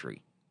 20th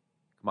century.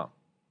 Come on.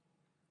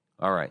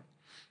 All right.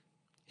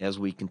 As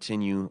we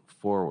continue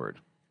forward.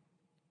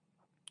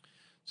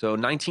 So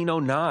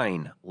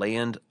 1909,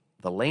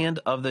 the Land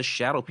of the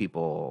Shadow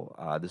People.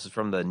 This is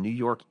from the New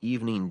York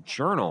Evening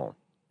Journal.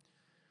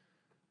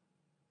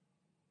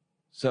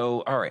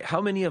 So, all right, how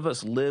many of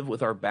us live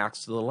with our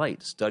backs to the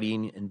light,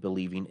 studying and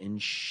believing in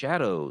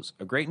shadows?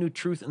 A great new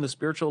truth in the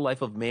spiritual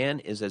life of man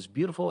is as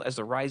beautiful as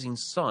the rising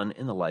sun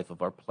in the life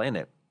of our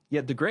planet.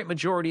 Yet the great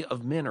majority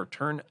of men are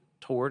turned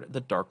toward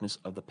the darkness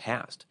of the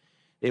past.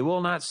 They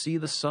will not see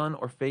the sun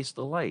or face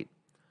the light.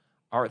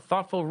 Our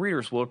thoughtful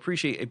readers will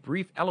appreciate a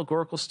brief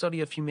allegorical study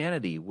of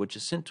humanity, which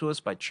is sent to us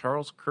by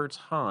Charles Kurtz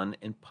Hahn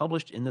and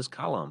published in this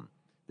column.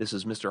 This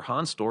is Mr.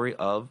 Hahn's story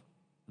of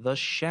the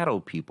Shadow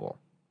People.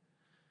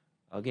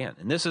 Again,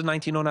 and this is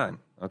 1909.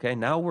 Okay,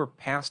 now we're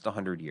past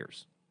 100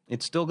 years.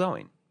 It's still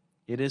going.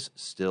 It is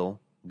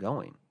still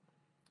going.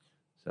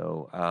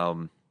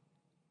 So,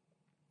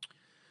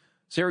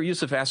 Sarah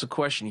Youssef asked a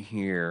question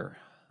here.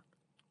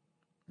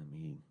 Let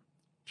me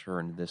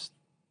turn this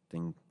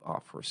thing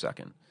off for a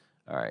second.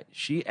 All right.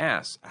 She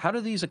asks, how do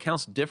these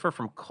accounts differ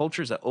from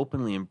cultures that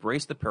openly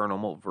embrace the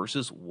paranormal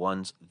versus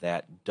ones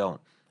that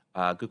don't?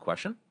 Good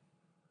question.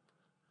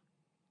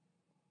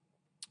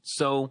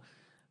 So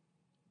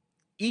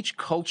each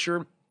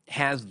culture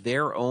has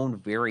their own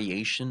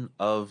variation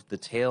of the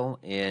tale,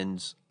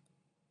 and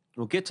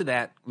we'll get to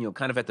that,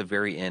 kind of at the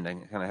very end. I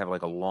kind of have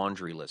like a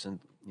laundry list, and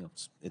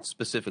it's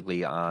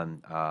specifically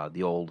on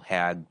the old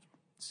hag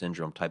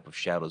syndrome type of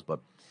shadows, but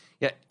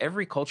yeah,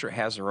 every culture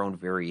has their own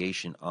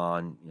variation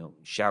on,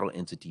 shadow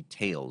entity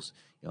tales.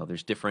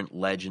 There's different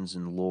legends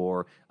and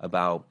lore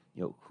about,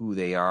 who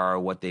they are,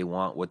 what they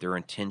want, what their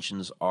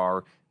intentions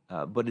are.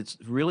 But it's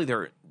really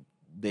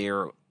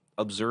they're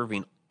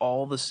observing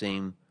all the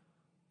same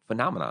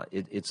phenomena.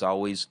 It's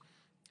always,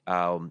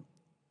 either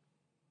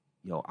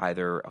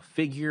a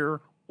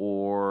figure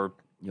or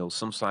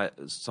some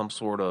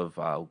sort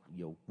of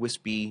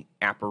wispy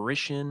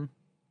apparition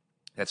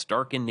that's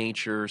dark in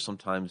nature.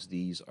 Sometimes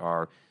these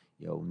are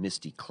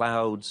misty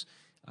clouds.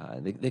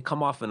 They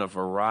come off in a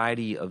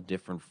variety of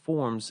different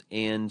forms,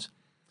 and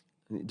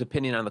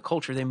depending on the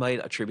culture, they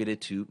might attribute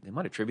it to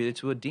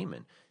a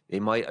demon. They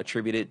might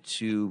attribute it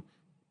to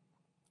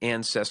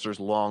ancestors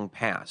long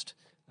past.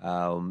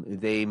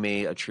 They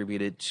may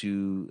attribute it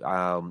to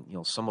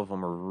some of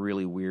them are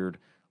really weird,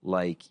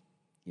 like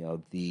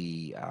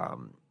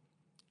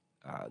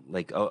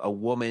like a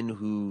woman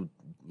who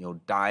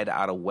died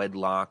out of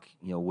wedlock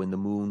when the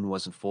moon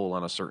wasn't full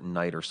on a certain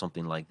night or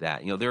something like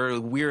that. There are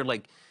weird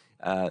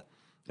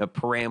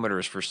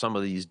parameters for some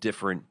of these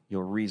different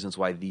reasons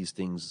why these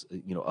things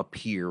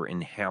appear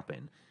and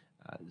happen.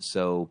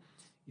 So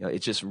it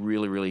just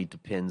really, really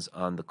depends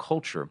on the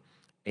culture.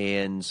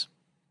 And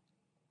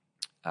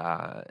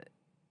I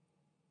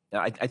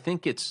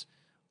think it's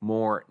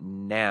more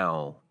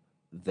now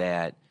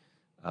that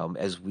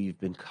as we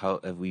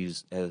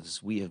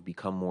have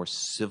become more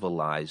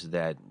civilized,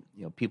 that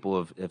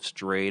people have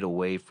strayed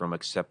away from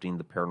accepting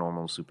the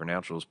paranormal and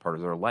supernatural as part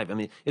of their life. I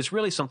mean, it's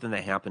really something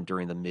that happened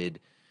during the mid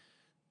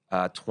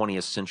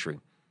 20th century.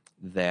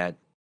 That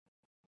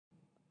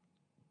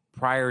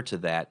prior to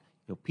that,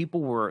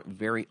 people were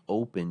very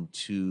open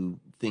to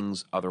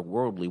things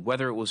otherworldly,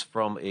 whether it was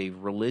from a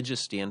religious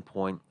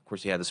standpoint. Of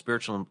course, you had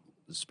the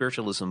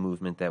spiritualism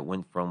movement that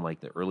went from like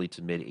the early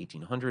to mid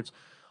 1800s.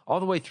 All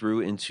the way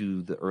through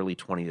into the early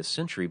 20th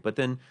century. But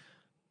then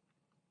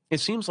it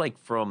seems like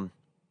from,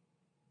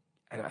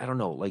 I don't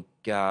know, like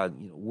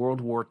World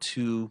War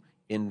II,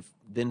 and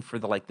then for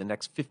the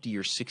next 50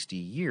 or 60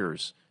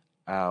 years,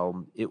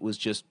 it was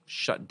just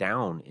shut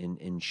down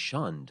and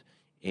shunned.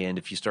 And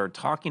if you started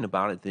talking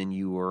about it, then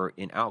you were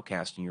an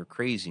outcast and you're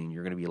crazy and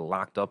you're going to be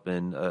locked up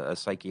in a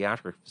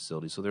psychiatric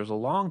facility. So there's a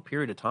long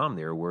period of time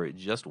there where it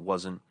just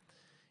wasn't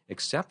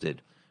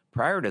accepted.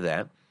 Prior to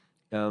that,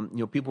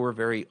 people were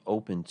very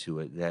open to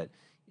it. That,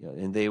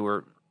 and they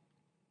were,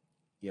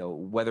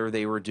 whether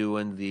they were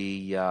doing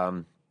the,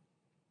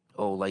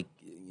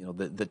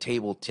 the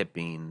table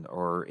tipping,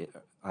 or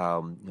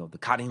the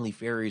Cottingley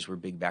fairies were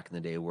big back in the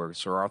day, where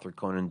Sir Arthur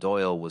Conan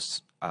Doyle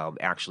was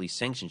actually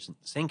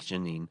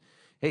sanctioning,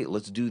 hey,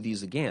 let's do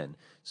these again.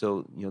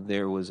 So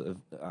there was a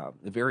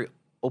very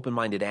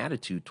open-minded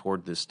attitude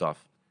toward this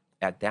stuff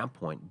at that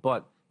point.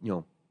 But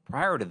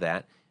prior to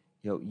that,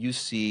 you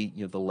see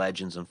the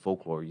legends and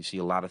folklore. You see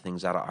a lot of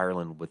things out of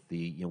Ireland with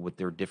the with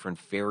their different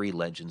fairy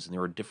legends, and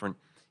there are different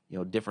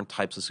different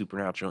types of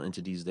supernatural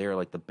entities there,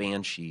 like the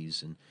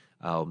banshees. And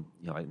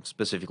I'm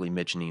specifically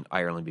mentioning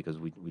Ireland because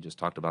we just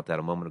talked about that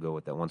a moment ago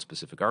with that one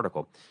specific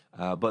article.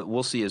 But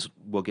we'll see, as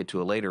we'll get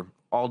to it later,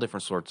 all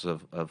different sorts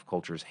of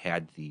cultures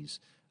had these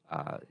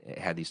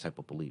type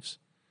of beliefs.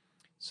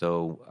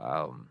 So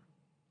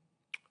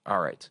all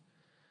right,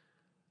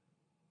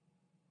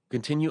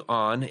 continue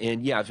on.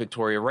 And yeah,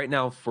 Victoria, right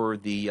now for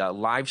the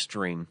live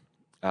stream,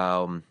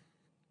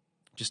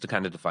 just to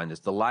kind of define this,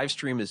 the live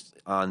stream is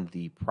on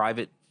the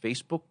private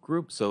Facebook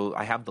group. So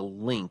I have the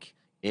link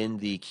in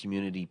the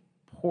community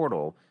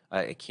portal.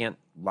 I can't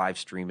live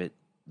stream it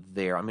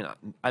there. I mean,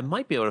 I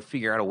might be able to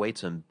figure out a way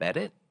to embed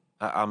it.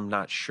 I'm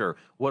not sure.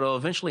 What will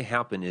eventually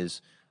happen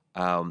is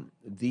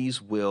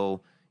these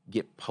will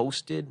get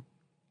posted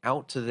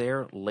out to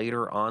there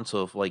later on.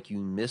 So if like you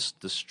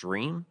missed the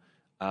stream,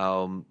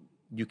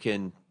 you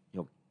can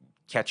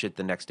catch it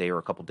the next day or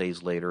a couple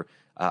days later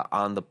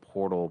on the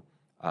portal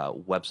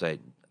website,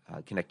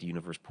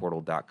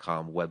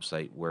 connecteduniverseportal.com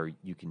website, where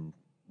you can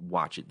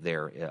watch it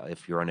there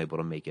if you're unable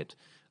to make it.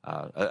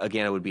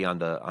 Again, it would be on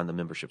the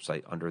membership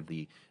site under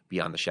the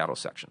Beyond the Shadow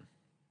section.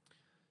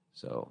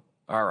 So,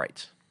 all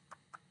right.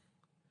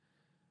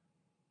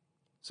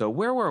 So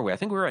where were we? I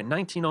think we were at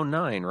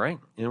 1909, right?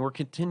 And we're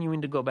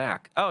continuing to go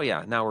back. Oh,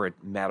 yeah, now we're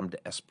at Madame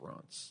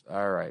d'Esperance.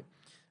 All right.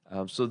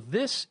 So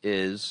this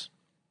is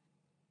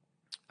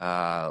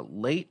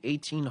late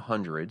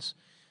 1800s.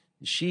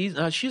 She's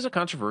a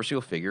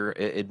controversial figure,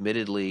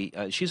 admittedly.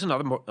 She's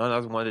another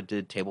one that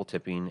did table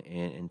tipping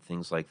and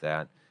things like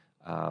that.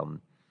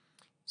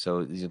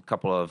 So there's a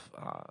couple of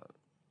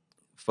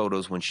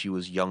photos when she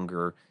was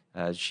younger.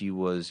 She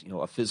was,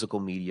 a physical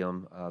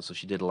medium, so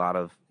she did a lot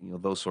of,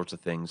 those sorts of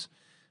things.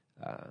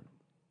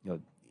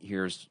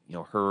 Here's,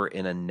 her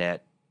in a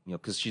net,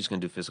 because she's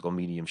going to do physical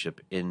mediumship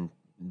in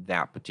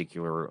that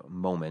particular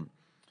moment.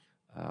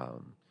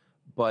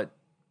 But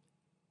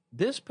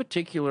this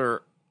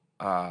particular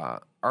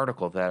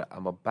article that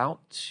I'm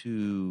about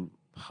to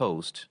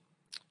post,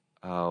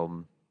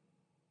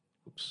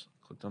 oops,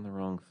 clicked on the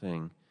wrong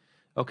thing.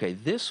 Okay,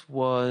 this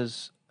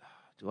was,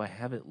 do I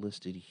have it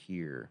listed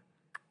here?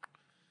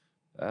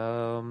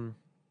 Okay,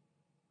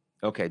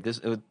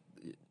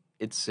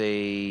 it's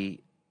a,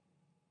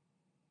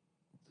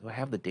 do I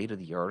have the date of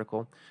the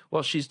article?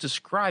 Well, she's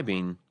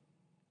describing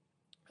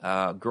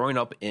growing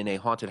up in a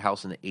haunted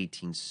house in the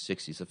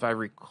 1860s. If I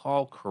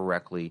recall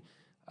correctly,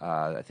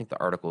 I think the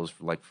article is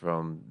like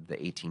from the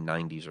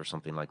 1890s or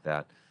something like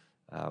that.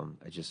 I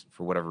just,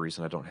 for whatever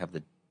reason, I don't have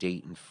the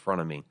date in front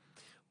of me.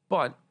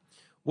 But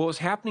what was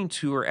happening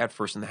to her at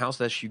first in the house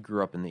that she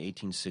grew up in the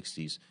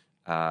 1860s,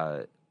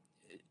 it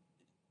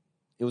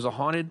was a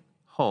haunted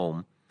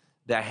home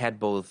that had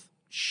both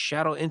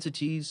shadow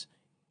entities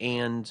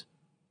and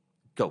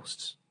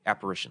ghosts,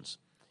 apparitions.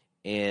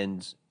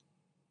 And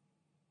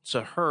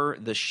to her,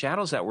 the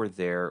shadows that were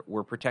there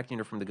were protecting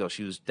her from the ghosts.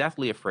 She was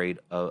deathly afraid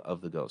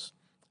of the ghosts.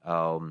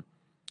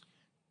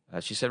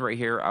 She said right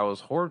here, I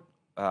was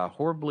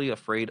horribly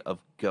afraid of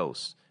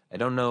ghosts. I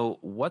don't know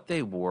what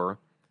they were,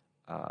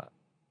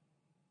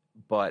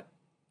 but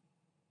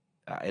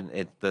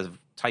the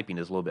typing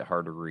is a little bit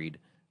hard to read.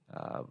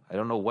 I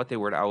don't know what they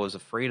were. I was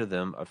afraid of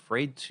them,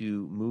 afraid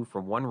to move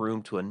from one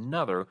room to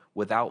another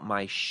without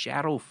my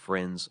shadow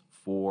friends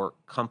for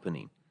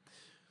company.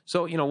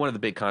 So, one of the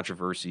big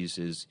controversies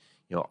is,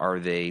 are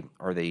they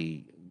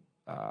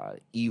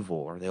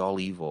evil? Are they all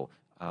evil?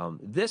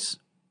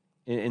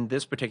 In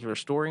this particular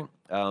story,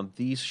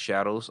 these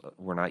shadows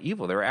were not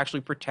evil. They were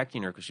actually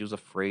protecting her because she was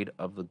afraid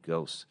of the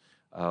ghosts.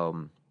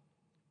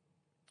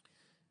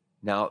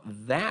 Now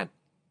that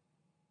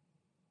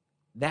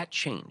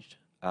changed.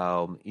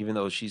 Even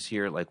though she's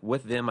here, like,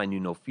 with them, I knew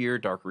no fear.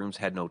 Dark rooms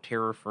had no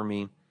terror for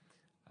me.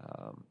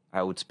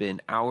 I would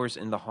spend hours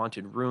in the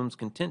haunted rooms,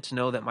 content to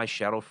know that my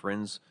shadow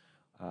friends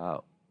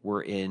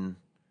were in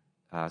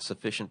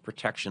sufficient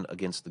protection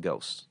against the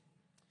ghosts.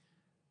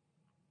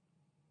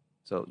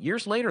 So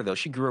years later, though,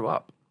 she grew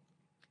up.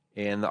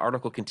 And the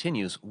article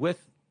continues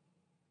with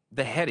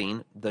the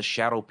heading, The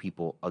Shadow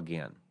People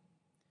Again.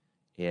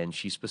 And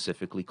she's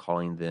specifically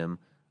calling them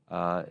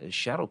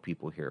shadow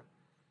people here.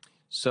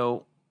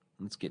 So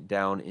let's get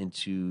down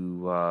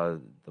into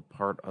the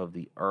part of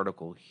the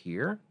article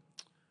here.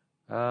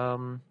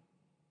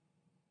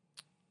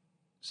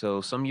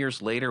 So some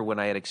years later, when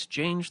I had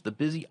exchanged the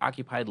busy,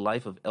 occupied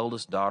life of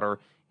eldest daughter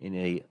in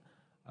a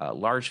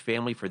large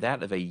family for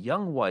that of a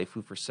young wife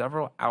who for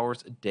several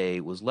hours a day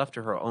was left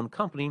to her own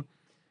company,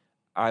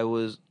 I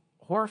was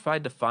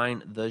horrified to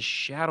find the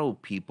shadow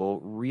people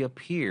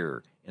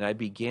reappear, and I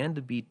began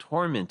to be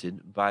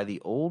tormented by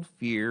the old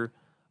fear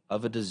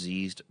of a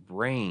diseased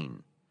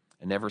brain.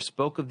 I never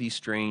spoke of these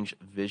strange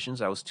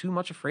visions. I was too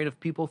much afraid of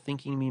people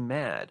thinking me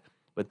mad,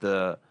 but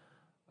the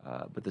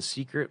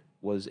secret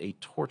was a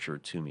torture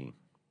to me.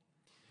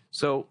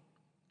 So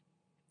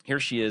here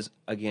she is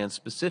again,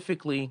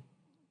 specifically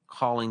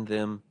calling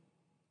them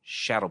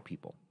shadow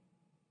people.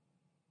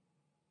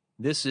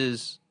 This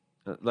is,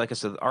 like I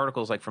said, the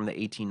article is like from the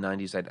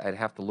 1890s. I'd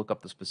have to look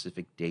up the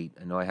specific date.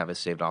 I know I have it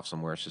saved off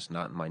somewhere. It's just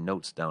not in my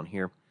notes down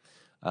here.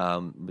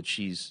 But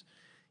she's,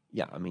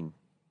 yeah, I mean,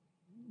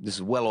 this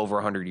is well over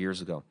 100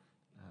 years ago,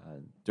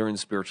 during the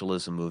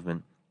spiritualism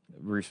movement,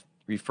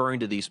 referring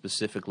to these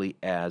specifically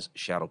as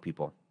shadow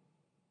people.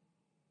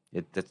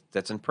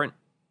 That's in print,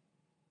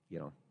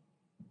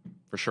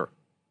 for sure.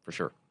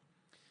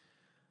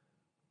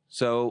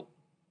 So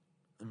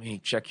let me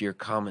check your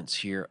comments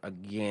here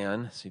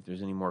again, see if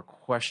there's any more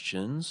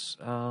questions.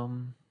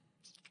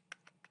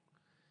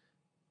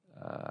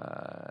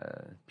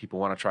 People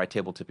want to try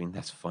table tipping.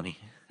 That's funny.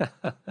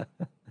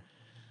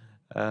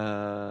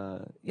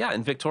 Yeah,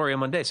 and Victoria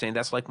Monday saying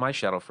that's like my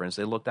shadow friends.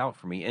 They looked out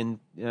for me. And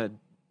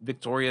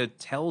Victoria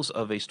tells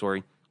of a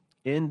story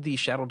in the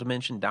Shadow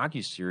Dimension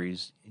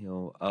docuseries,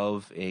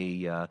 of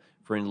a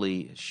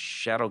friendly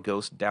shadow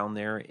ghost down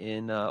there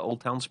in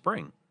Old Town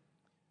Spring.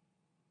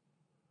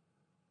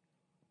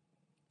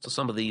 So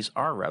some of these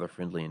are rather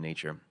friendly in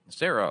nature.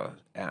 Sarah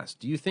asked,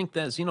 do you think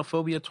that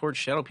xenophobia towards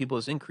shadow people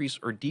has increased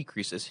or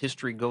decreased as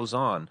history goes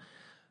on?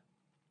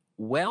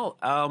 Well,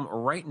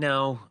 right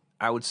now,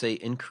 I would say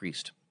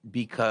increased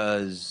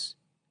because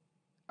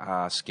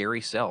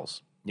scary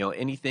sells.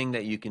 Anything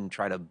that you can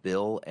try to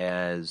bill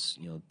as,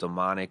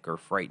 demonic or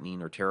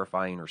frightening or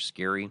terrifying or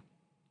scary,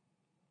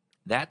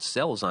 that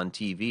sells on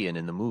TV and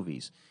in the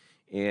movies.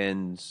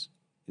 And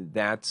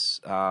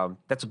that's a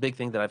big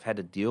thing that I've had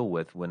to deal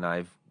with when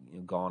I've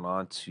gone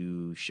on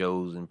to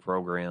shows and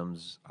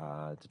programs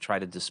to try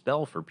to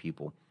dispel for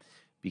people,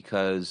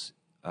 because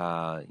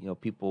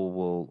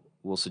people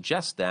will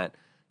suggest that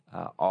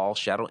all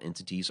shadow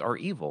entities are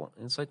evil,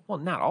 and it's like, well,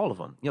 not all of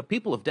them.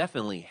 People have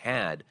definitely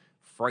had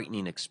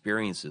frightening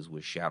experiences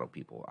with shadow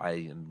people. I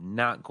am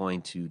not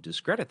going to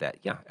discredit that.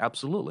 Yeah,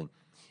 absolutely.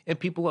 And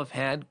people have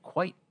had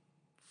quite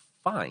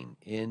fine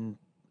in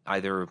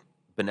either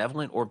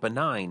benevolent or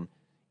benign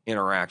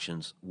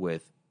interactions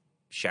with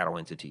shadow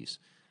entities.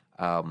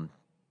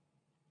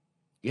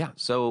 Yeah,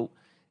 so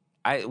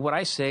what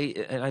I say,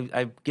 and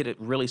I get it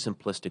really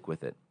simplistic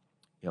with it.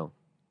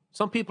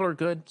 Some people are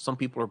good, some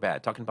people are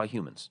bad, talking about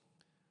humans.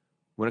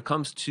 When it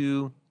comes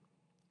to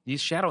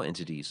these shadow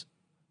entities,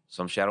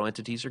 some shadow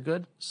entities are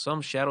good,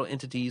 some shadow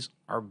entities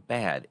are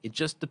bad. It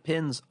just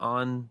depends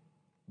on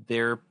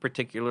their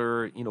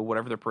particular,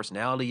 whatever their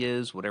personality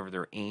is, whatever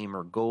their aim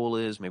or goal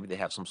is. Maybe they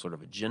have some sort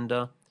of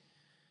agenda.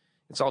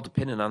 It's all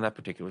dependent on that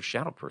particular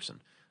shadow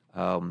person.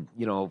 Some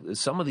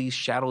of these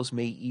shadows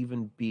may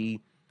even be,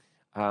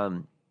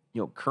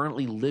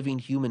 currently living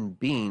human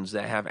beings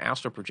that have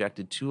astral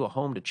projected to a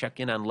home to check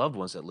in on loved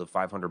ones that live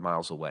 500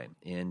 miles away.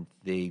 And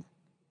they,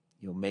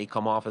 may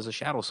come off as a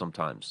shadow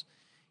sometimes.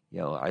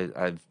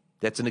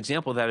 That's an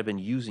example that I've been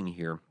using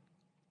here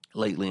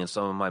lately in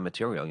some of my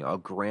material. A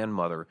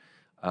grandmother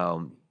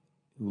who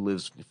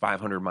lives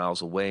 500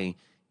 miles away,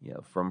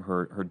 from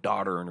her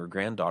daughter and her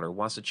granddaughter,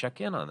 wants to check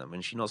in on them,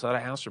 and she knows how to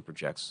astral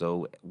project.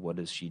 So what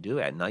does she do?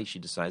 At night, she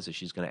decides that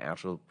she's going to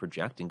astral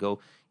project and go,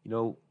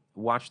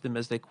 watch them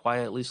as they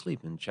quietly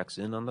sleep, and checks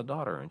in on the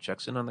daughter and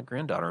checks in on the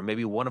granddaughter. And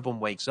maybe one of them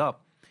wakes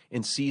up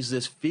and sees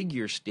this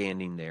figure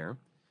standing there,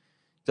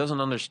 doesn't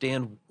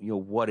understand,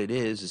 what it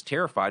is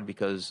terrified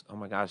because, oh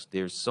my gosh,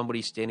 there's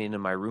somebody standing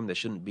in my room that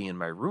shouldn't be in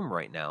my room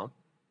right now,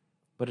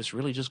 but it's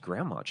really just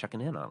grandma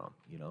checking in on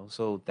them,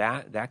 so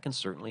that can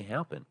certainly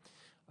happen.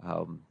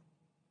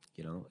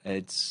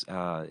 It's,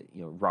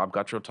 Rob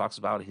Guttrow talks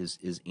about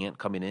his aunt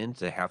coming in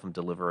to have him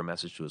deliver a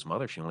message to his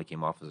mother. She only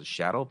came off as a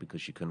shadow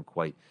because she couldn't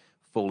quite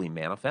fully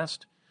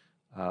manifest.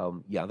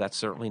 That's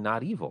certainly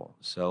not evil.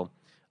 So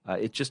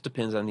it just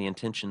depends on the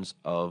intentions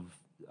of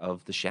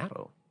the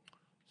shadow.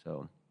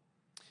 So,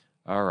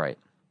 all right,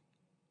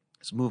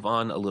 let's move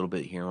on a little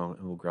bit here, and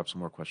we'll grab some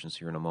more questions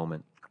here in a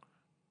moment.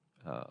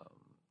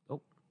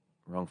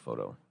 Wrong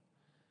photo.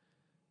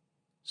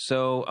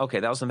 So, okay,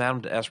 that was the Madame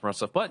d'Esmeralda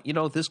stuff. But,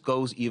 this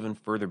goes even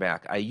further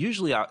back. I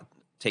usually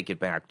take it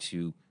back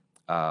to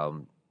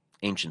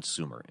ancient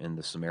Sumer and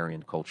the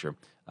Sumerian culture.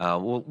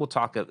 We'll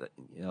talk, a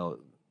little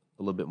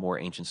bit more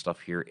ancient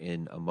stuff here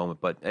in a moment.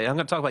 But I'm going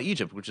to talk about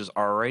Egypt, which is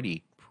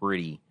already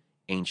pretty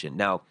ancient.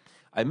 Now,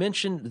 I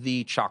mentioned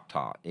the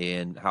Choctaw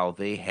and how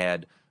they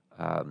had,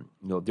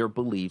 their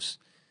beliefs.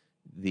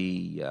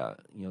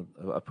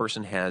 A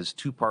person has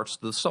two parts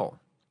to the soul.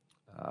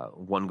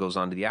 One goes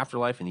on to the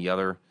afterlife, and the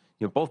other,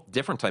 both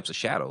different types of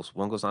shadows.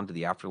 One goes on to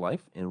the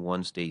afterlife, and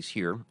one stays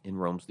here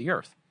and roams the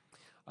earth.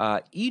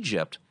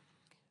 Egypt,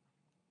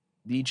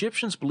 the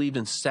Egyptians believed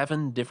in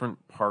 7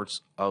 different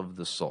parts of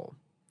the soul.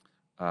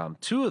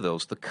 2 of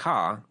those, the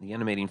Ka, the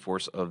animating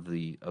force of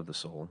the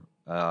soul,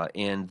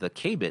 and the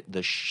Kabit,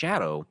 the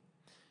shadow,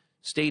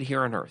 stayed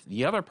here on earth.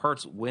 The other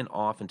parts went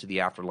off into the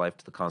afterlife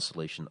to the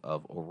constellation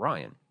of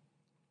Orion.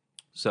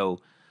 So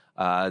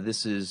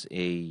this is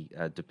a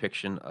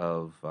depiction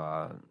of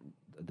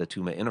the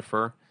Tuma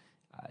Inifer,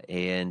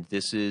 and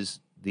this is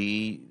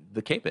the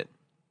Kabit.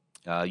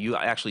 You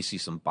actually see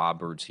some Ba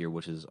birds here,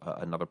 which is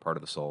another part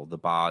of the soul. The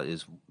Ba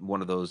is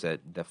one of those that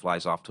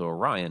flies off to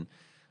Orion.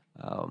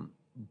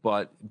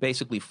 But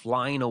basically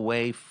flying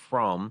away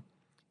from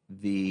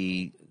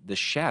the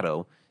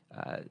shadow,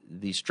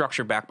 the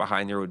structure back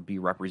behind there would be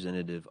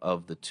representative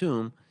of the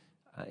tomb,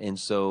 and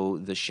so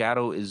the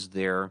shadow is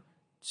there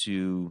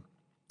to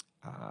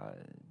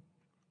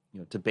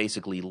to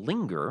basically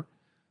linger,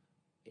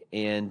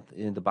 and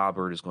the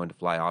bobbird is going to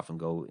fly off and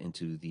go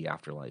into the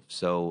afterlife.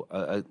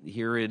 So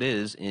here it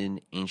is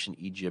in ancient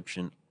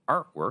Egyptian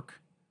artwork,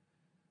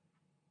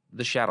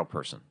 the shadow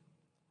person,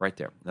 right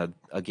there. Now,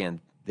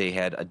 again, they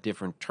had a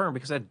different term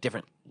because they had a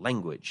different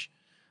language.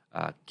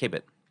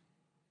 Kebet.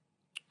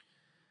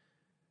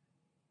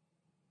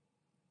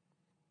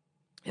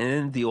 And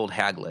then the old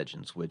hag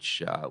legends,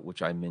 which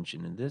I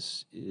mentioned, and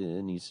this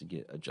needs to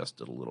get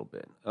adjusted a little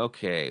bit.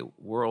 Okay,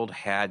 world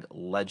hag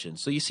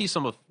legends. So you see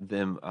some of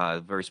them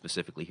very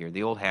specifically here.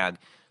 The old hag.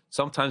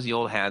 Sometimes the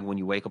old hag, when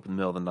you wake up in the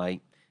middle of the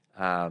night,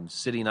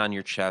 sitting on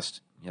your chest,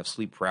 you have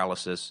sleep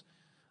paralysis.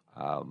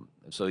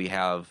 So you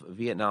have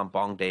Vietnam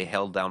Bong Day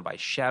held down by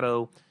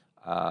shadow,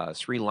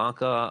 Sri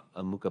Lanka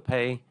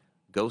Amukape,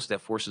 ghost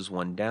that forces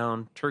one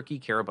down, Turkey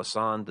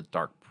Karabasan, the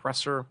dark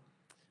presser.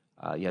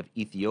 You have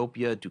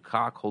Ethiopia,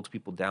 Dukak holds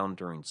people down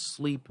during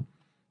sleep.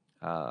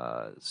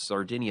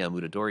 Sardinia,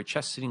 Mutadori,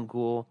 chest sitting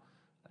ghoul.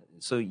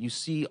 So you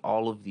see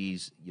all of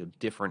these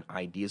different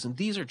ideas, and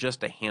these are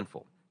just a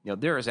handful.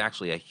 There is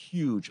actually a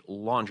huge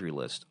laundry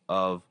list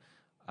of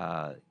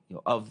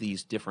of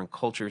these different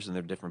cultures and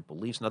their different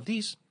beliefs. Now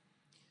these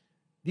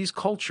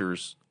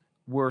cultures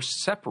were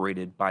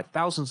separated by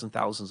thousands and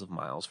thousands of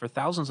miles for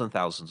thousands and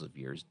thousands of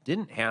years,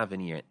 didn't have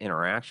any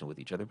interaction with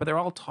each other, but they're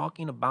all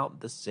talking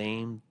about the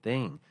same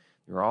thing.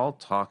 They're all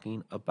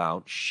talking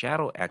about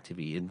shadow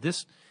activity. In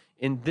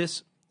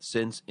this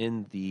sense,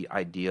 in the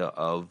idea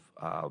of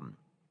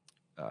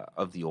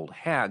the old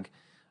hag,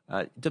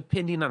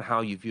 depending on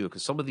how you view it,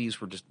 because some of these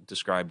were just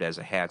described as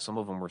a hag, some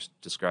of them were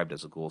described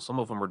as a ghoul, some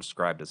of them were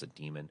described as a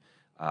demon,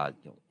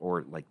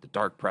 or like the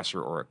dark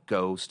presser or a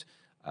ghost.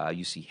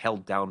 You see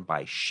held down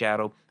by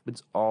shadow, but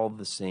it's all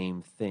the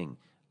same thing.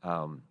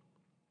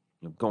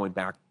 Going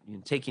back,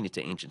 taking it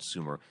to ancient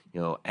Sumer,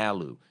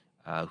 Alu,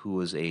 who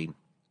was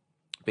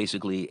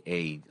basically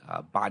a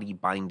body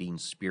binding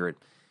spirit,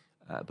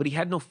 but he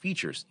had no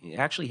features. He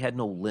actually had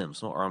no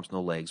limbs, no arms,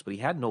 no legs, but he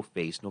had no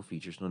face, no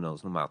features, no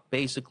nose, no mouth.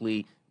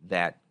 Basically,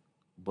 that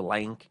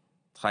blank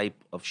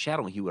type of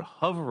shadow. He would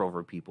hover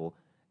over people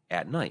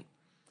at night,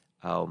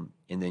 and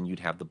then you'd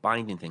have the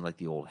binding thing like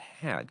the old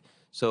hag.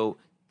 So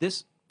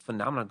this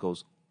phenomenon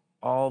goes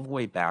all the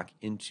way back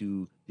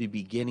into the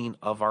beginning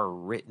of our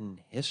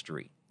written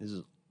history. This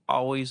has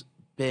always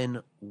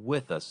been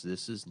with us.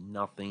 This is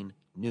nothing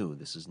new.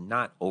 This is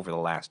not over the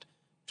last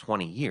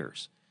 20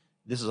 years.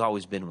 This has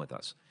always been with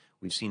us.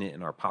 We've seen it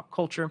in our pop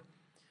culture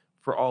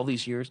for all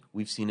these years.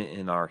 We've seen it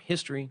in our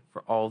history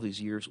for all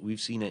these years. We've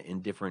seen it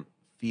in different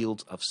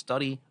fields of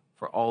study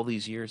for all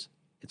these years.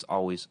 It's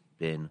always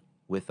been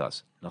with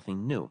us.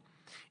 Nothing new.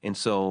 And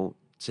so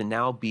to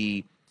now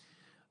be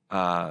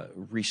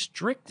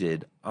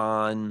restricted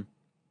on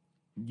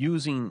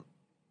using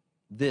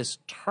this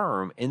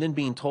term and then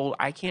being told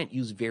I can't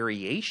use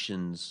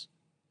variations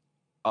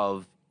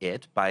of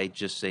it by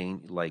just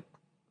saying like,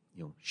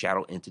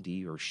 shadow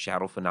entity or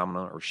shadow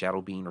phenomena or shadow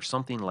being or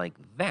something like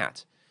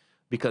that,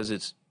 because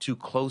it's too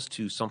close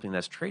to something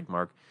that's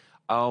trademarked.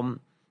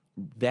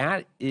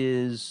 That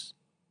is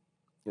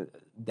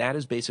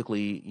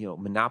basically,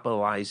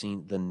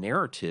 monopolizing the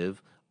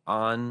narrative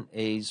on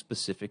a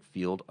specific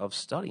field of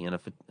study and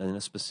in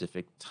a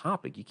specific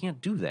topic. You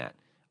can't do that.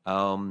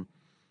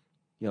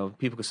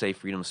 People could say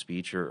freedom of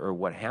speech or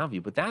what have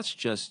you, but that's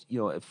just,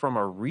 from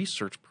a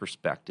research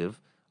perspective,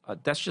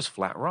 that's just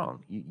flat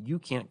wrong. You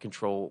can't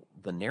control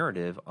the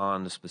narrative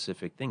on the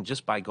specific thing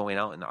just by going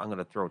out and I'm going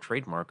to throw a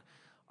trademark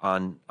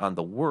on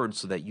the word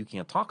so that you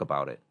can't talk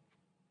about it.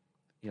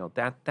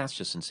 That's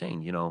just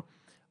insane.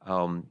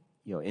 And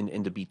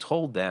to be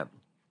told that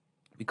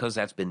because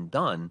that's been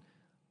done,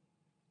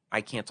 I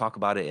can't talk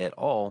about it at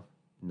all.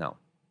 No,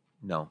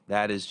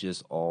 that is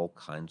just all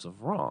kinds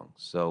of wrong.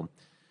 So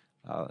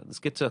let's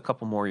get to a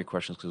couple more of your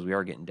questions because we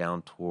are getting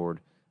down toward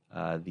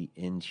the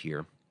end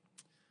here.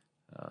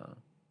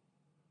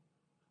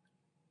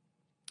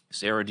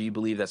 Sarah, do you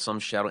believe that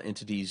some shadow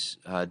entities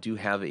do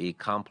have a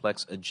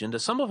complex agenda?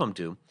 Some of them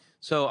do.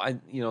 So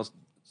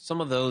some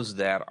of those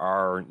that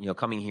are,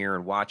 coming here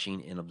and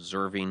watching and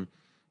observing,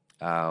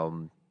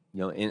 and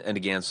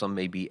again, some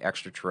may be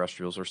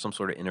extraterrestrials or some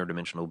sort of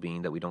interdimensional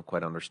being that we don't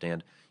quite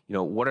understand.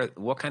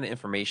 What kind of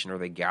information are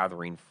they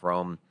gathering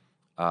from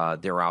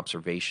their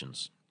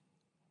observations?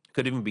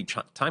 Could even be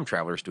time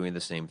travelers doing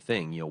the same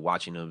thing,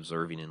 watching,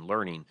 observing, and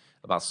learning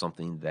about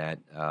something that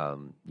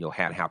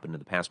had happened in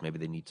the past. Maybe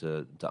they need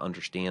to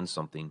understand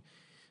something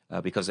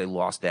because they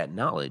lost that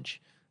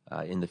knowledge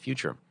in the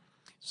future.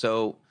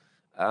 So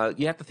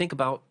you have to think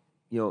about,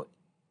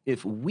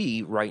 if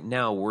we right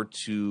now were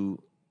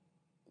to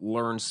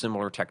learn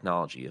similar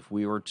technology, if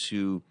we were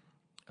to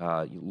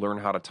learn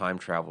how to time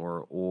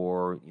travel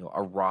or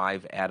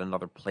arrive at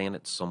another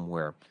planet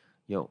somewhere,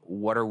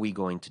 what are we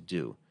going to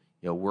do?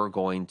 We're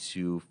going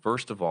to,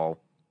 first of all,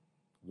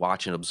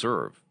 watch and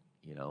observe.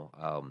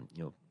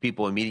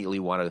 People immediately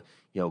want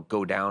to,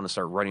 go down and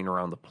start running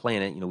around the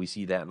planet. We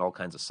see that in all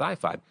kinds of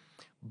sci-fi.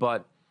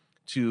 But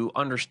to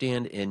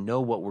understand and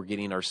know what we're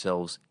getting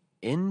ourselves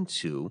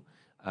into,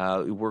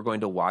 we're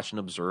going to watch and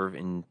observe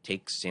and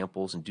take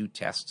samples and do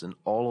tests and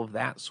all of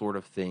that sort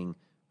of thing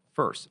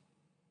first.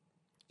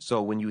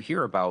 So when you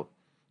hear about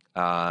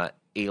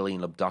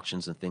alien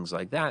abductions and things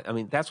like that, I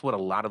mean, that's what a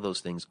lot of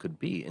those things could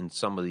be. And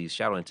some of these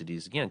shadow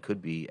entities, again,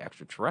 could be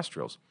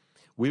extraterrestrials.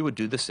 We would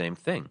do the same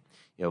thing.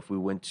 If we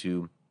went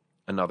to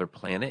another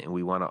planet and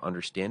we want to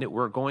understand it,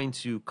 we're going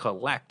to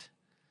collect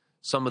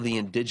some of the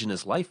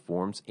indigenous life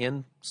forms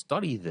and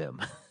study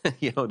them,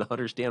 to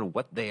understand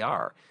what they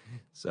are.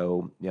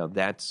 So,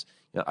 that's,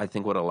 I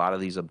think, what a lot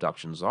of these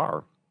abductions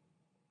are.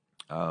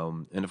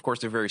 And of course,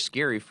 they're very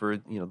scary for,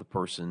 the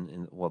person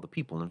and, the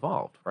people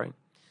involved, right?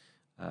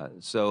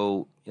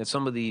 So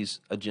some of these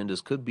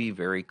agendas could be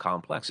very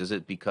complex. Is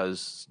it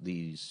because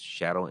these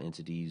shadow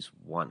entities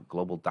want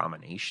global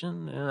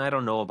domination? And I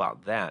don't know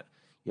about that.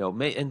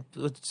 And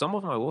some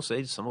of them, I will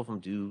say, some of them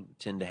do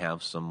tend to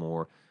have some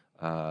more,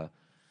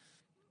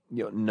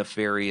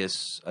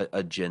 nefarious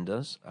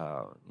agendas.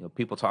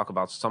 People talk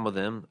about some of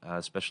them,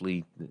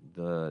 especially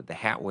the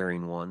hat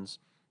wearing ones,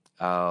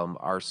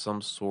 are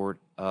some sort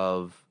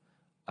of,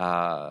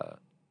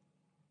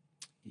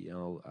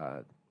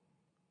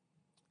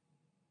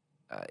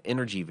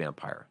 energy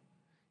vampire,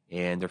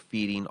 and they're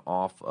feeding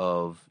off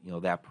of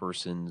that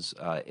person's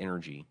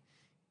energy.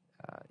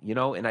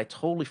 And I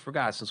totally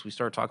forgot, since we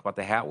started talking about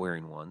the hat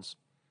wearing ones,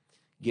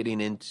 getting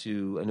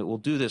into, and we'll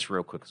do this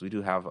real quick because we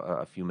do have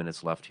a few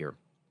minutes left here.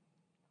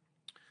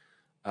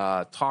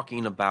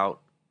 Talking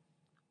about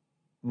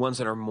ones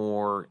that are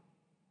more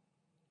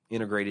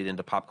integrated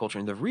into pop culture,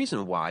 and the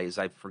reason why is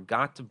I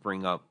forgot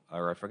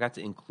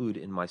to include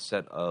in my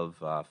set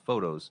of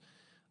photos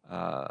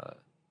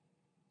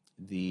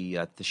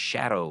the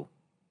Shadow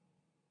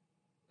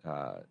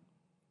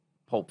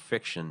Pulp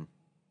Fiction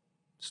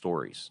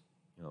stories.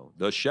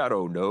 The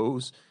Shadow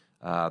knows.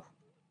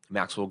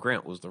 Maxwell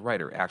Grant was the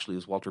writer. Actually, it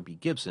was Walter B.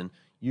 Gibson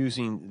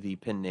using the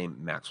pen name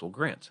Maxwell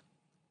Grant.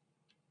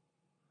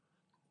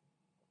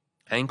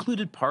 I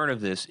included part of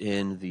this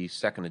in the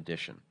second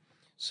edition.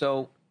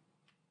 So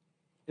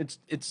it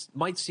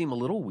might seem a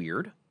little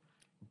weird,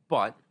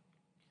 but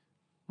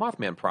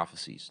Mothman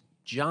Prophecies,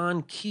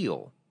 John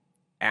Keel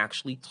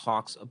actually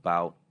talks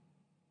about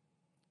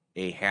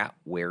a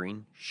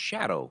hat-wearing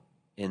shadow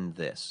in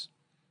this.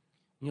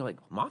 And you're like,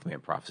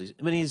 Mothman Prophecies?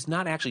 I mean, he's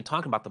not actually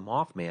talking about the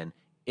Mothman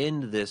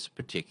in this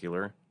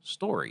particular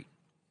story.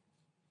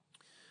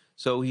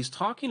 So he's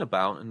talking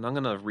about, and I'm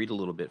going to read a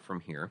little bit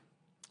from here.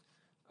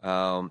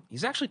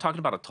 He's actually talking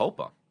about a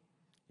tulpa,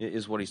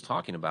 is what he's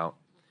talking about.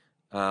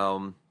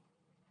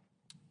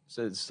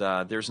 Says,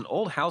 there's an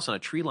old house on a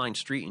tree-lined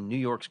street in New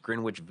York's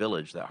Greenwich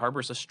Village that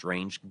harbors a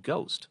strange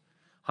ghost.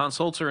 Hans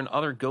Holzer and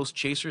other ghost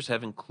chasers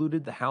have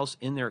included the house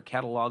in their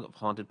catalog of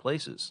haunted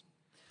places.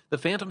 The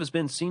phantom has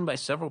been seen by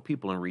several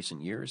people in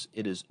recent years.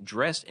 It is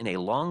dressed in a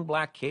long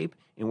black cape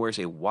and wears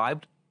a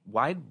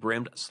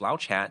wide-brimmed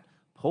slouch hat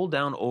pulled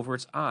down over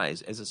its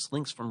eyes as it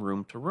slinks from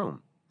room to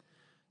room.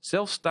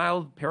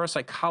 Self-styled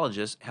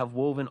parapsychologists have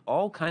woven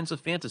all kinds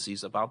of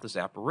fantasies about this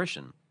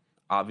apparition.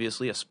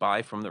 Obviously, a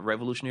spy from the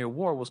Revolutionary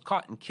War was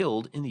caught and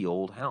killed in the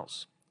old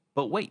house.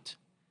 But wait.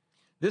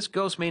 This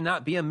ghost may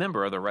not be a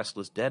member of the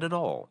Restless Dead at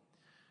all.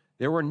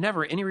 There were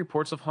never any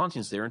reports of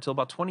hauntings there until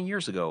about 20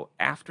 years ago,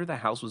 after the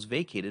house was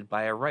vacated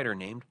by a writer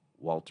named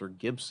Walter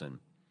Gibson.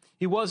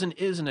 He was and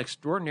is an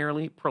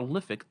extraordinarily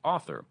prolific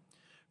author.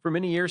 For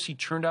many years, he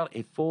churned out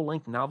a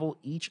full-length novel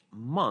each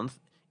month,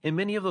 and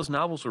many of those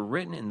novels were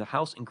written in the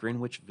house in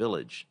Greenwich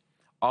Village.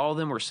 All of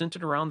them were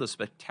centered around the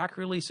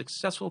spectacularly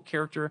successful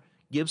character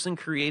Gibson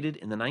created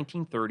in the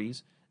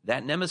 1930s,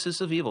 that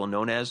nemesis of evil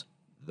known as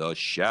the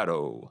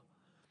Shadow.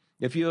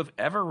 If you have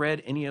ever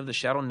read any of the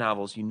Shadow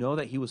novels, you know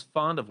that he was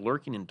fond of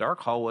lurking in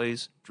dark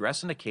hallways,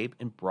 dressed in a cape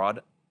and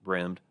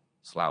broad-brimmed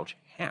slouch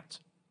hat.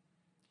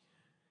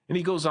 And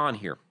he goes on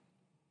here.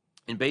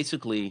 And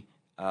basically,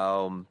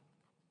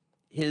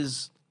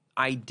 his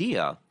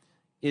idea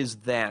is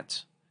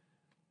that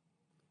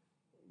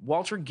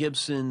Walter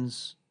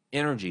Gibson's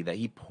energy that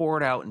he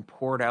poured out and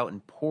poured out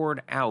and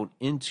poured out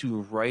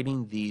into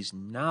writing these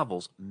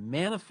novels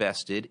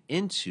manifested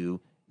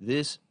into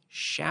this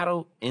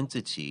shadow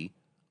entity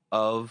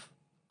of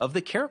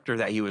the character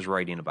that he was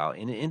writing about,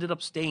 and it ended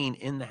up staying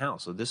in the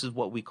house. So this is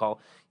what we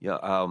call,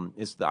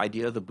 it's the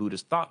idea of the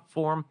Buddhist thought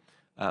form.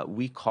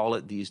 We call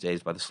it these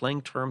days by the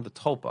slang term, the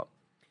tulpa.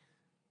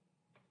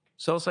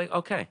 So it's like,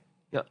 okay,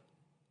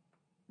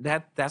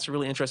 that's a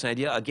really interesting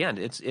idea. Again,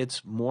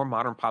 it's more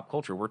modern pop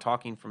culture. We're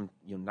talking from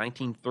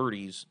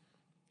 1930s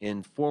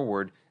and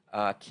forward.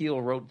 Keel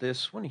wrote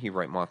this. When did he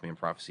write Mothman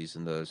Prophecies?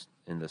 In the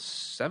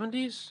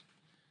 70s?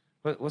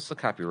 What's the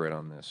copyright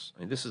on this?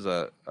 I mean, this is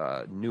a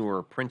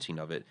newer printing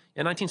of it.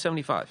 In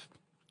 1975.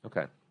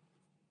 Okay.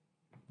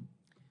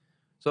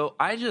 So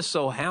I just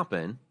so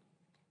happen,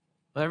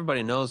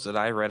 everybody knows that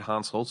I read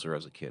Hans Holzer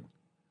as a kid.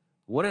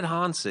 What did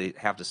Hans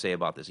have to say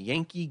about this?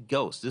 Yankee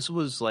Ghost. This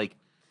was like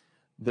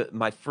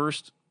my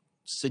first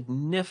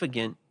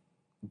significant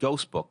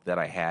ghost book that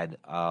I had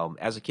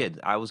as a kid.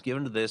 I was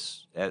given to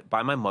this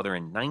by my mother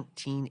in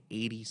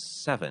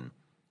 1987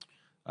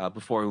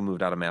 before we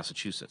moved out of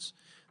Massachusetts.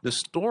 The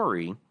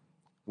story,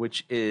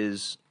 which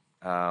is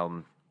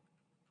The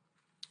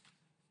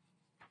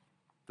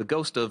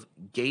Ghost of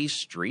Gay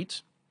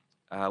Street,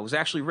 was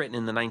actually written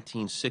in the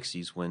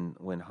 1960s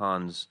when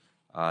Hans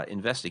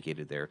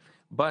investigated there.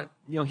 But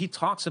he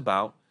talks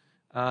about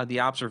the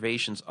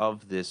observations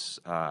of this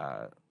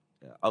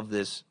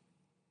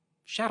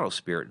shadow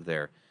spirit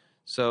there.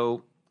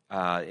 So,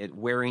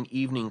 wearing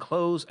evening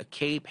clothes, a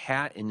cape,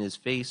 hat, in his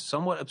face,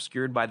 somewhat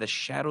obscured by the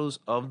shadows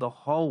of the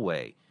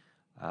hallway.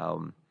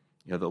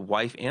 The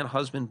wife and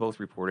husband both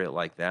reported it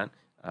like that.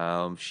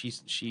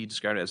 She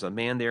described it as a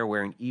man there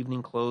wearing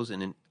evening clothes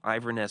and an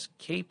Iverness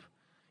cape,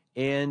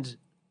 and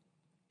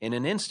in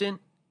an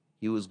instant,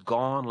 he was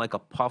gone like a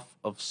puff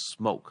of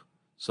smoke.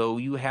 So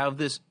you have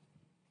this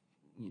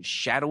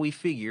shadowy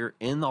figure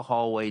in the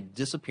hallway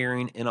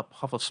disappearing in a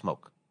puff of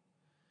smoke.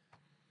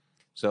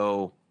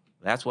 So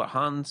that's what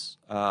Hans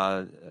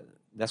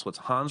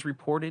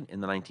reported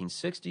in the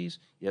 1960s.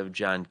 You have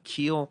John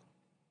Keel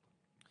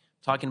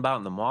talking about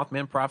in the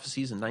Mothman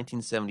prophecies in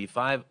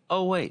 1975.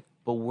 Oh, wait,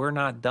 but we're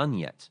not done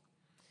yet.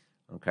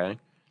 Okay,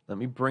 let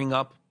me bring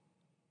up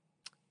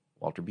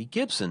Walter B.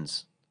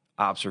 Gibson's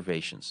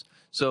observations.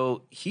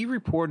 So he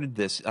reported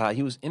this.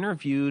 He was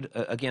interviewed,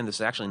 again, this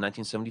is actually in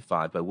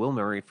 1975, by Will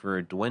Murray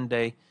for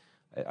Duende,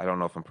 I don't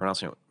know if I'm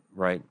pronouncing it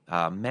right,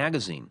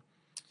 magazine.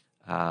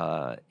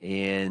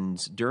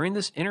 And during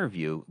this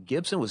interview,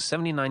 Gibson was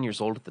 79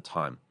 years old at the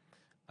time.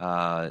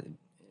 And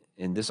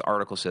this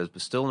article says,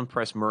 but still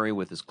impressed Murray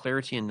with his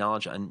clarity and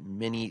knowledge on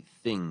many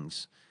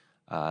things.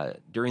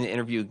 During the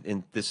interview,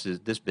 and this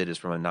bit is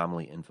from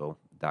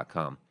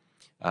anomalyinfo.com.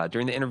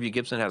 During the interview,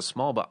 Gibson had a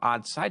small but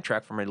odd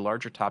sidetrack from a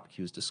larger topic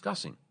he was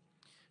discussing.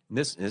 And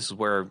this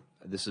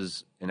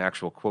is an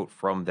actual quote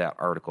from that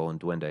article in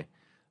Duende.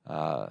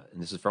 And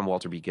this is from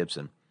Walter B.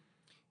 Gibson.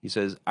 He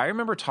says, I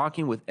remember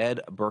talking with Ed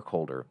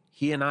Burkholder.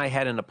 He and I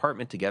had an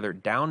apartment together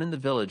down in the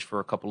village for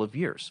a couple of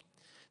years.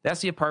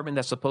 That's the apartment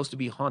that's supposed to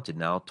be haunted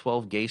now,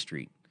 12 Gay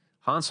Street.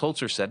 Hans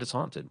Holzer said it's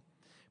haunted.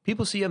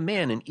 People see a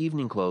man in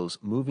evening clothes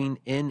moving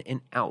in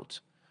and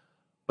out.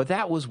 But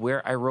that was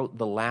where I wrote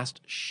The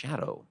Last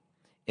Shadow.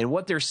 And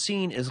what they're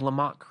seeing is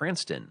Lamont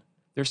Cranston.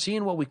 They're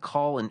seeing what we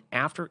call an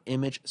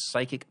after-image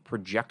psychic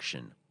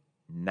projection,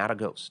 not a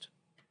ghost.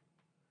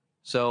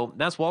 So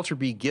that's Walter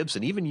B.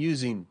 Gibson, even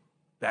using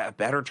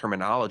better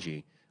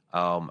terminology.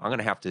 I'm going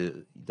to have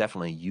to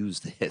definitely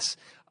use this.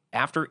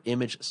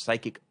 After-image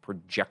psychic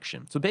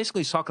projection. So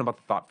basically he's talking about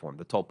the thought form,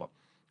 the tulpa.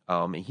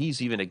 And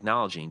he's even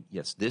acknowledging,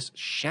 yes, this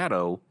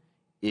shadow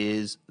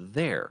is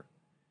there.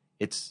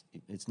 It's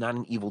not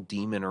an evil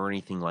demon or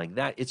anything like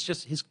that. It's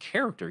just his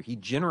character. He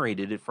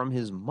generated it from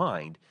his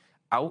mind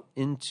out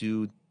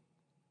into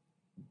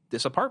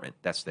this apartment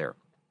that's there.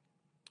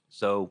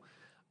 So,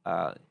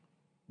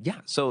 yeah.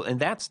 So, and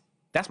that's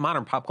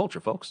modern pop culture,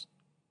 folks.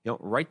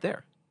 Right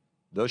there.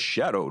 The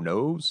shadow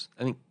knows.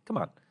 I mean, come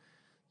on.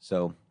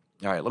 So,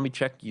 all right, let me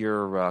check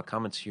your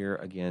comments here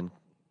again.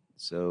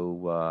 So,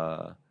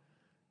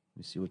 let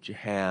me see what you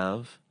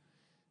have.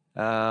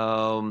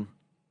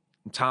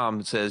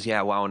 Tom says,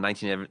 yeah, wow, in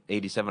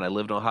 1987, I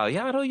lived in Ohio.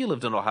 Yeah, I know you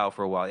lived in Ohio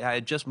for a while. Yeah, I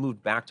had just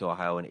moved back to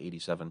Ohio in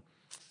 87.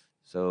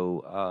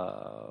 So,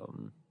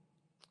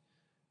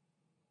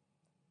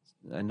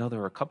 I know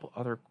there are a couple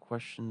other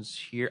questions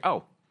here.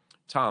 Oh,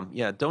 Tom,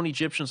 yeah, don't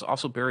Egyptians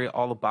also bury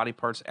all the body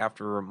parts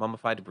after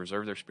mummified to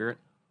preserve their spirit?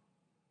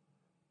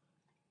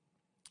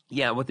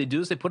 Yeah, what they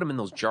do is they put them in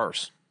those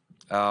jars.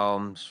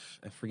 I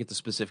forget the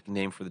specific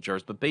name for the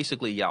jars, but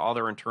basically, yeah, all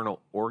their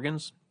internal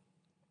organs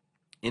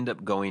end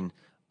up going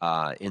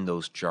in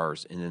those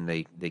jars, and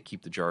then they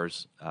keep the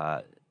jars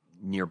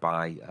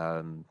nearby,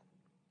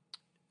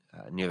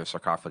 near the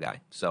sarcophagi.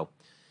 So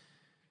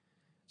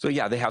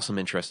yeah, they have some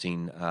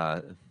interesting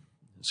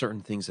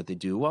certain things that they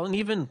do. Well, and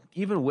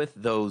even with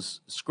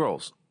those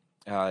scrolls,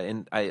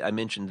 and I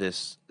mentioned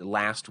this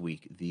last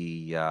week,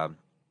 the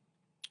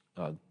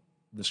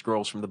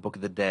scrolls from the Book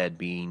of the Dead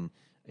being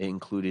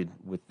included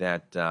with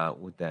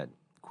that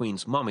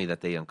queen's mummy that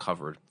they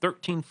uncovered,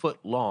 13-foot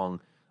long.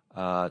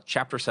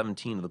 Chapter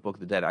 17 of the Book of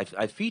the Dead.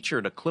 I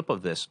featured a clip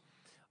of this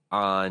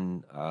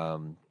on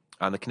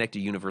the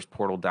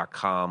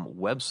ConnectedUniversePortal.com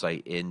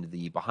website in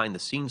the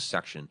behind-the-scenes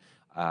section.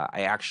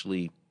 I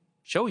actually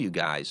show you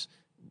guys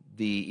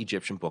the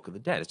Egyptian Book of the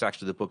Dead. It's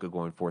actually the book of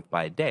going forth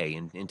by day,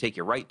 and take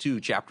you right to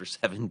chapter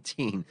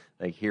 17.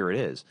 Like, here it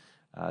is.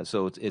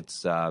 So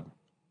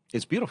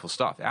it's beautiful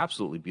stuff.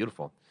 Absolutely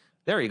beautiful.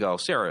 There you go,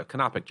 Sarah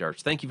Canopic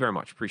Jars. Thank you very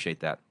much. Appreciate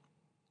that.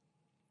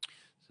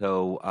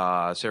 So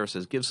Sarah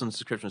says, Gibson's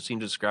description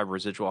seemed to describe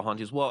residual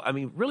hauntings. Well, I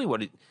mean, really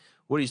what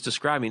he's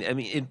describing, I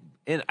mean,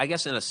 I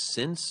guess in a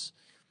sense,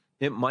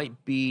 it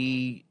might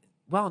be,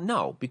 well,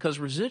 no, because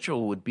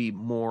residual would be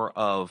more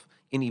of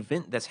an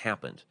event that's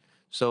happened.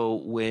 So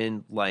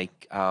when,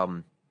 like,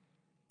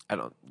 I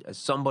don't.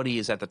 Somebody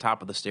is at the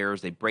top of the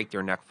stairs. They break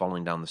their neck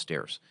falling down the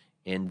stairs,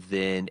 and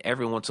then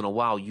every once in a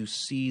while, you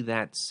see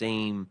that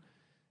same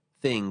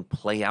thing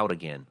play out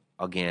again,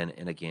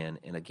 and again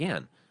and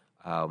again.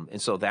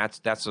 And so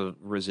that's a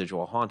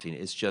residual haunting.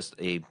 It's just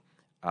a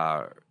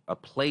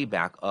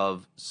playback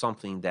of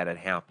something that had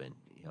happened.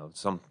 You know,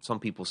 some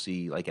people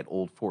see, like at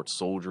old forts,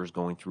 soldiers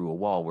going through a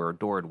wall where a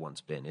door had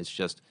once been. It's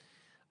just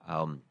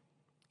an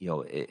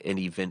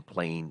event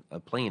playing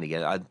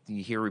again.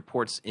 You hear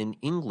reports in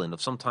England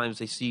of sometimes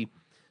they see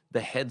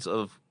the heads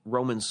of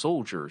Roman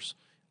soldiers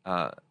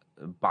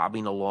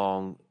bobbing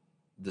along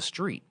the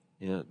street.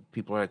 You know,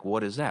 people are like,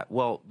 "What is that?"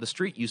 Well, the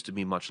street used to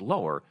be much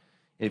lower,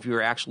 and if you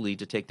were actually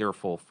to take their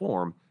full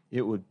form,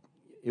 it would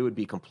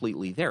be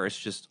completely there. It's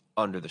just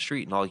under the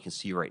street, and all you can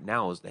see right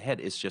now is the head.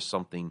 It's just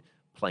something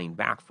playing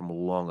back from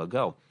long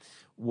ago.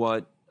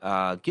 What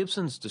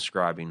Gibson's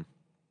describing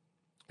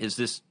is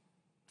this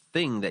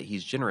thing that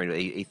he's generated,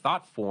 a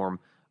thought form,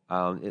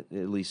 at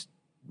least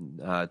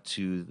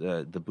to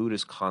the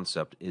Buddhist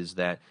concept, is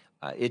that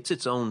it's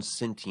its own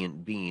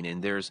sentient being,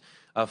 and there's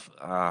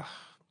a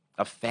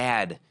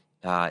fad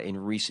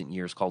in recent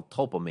years called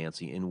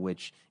tulpomancy, in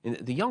which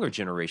the younger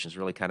generations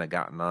really kind of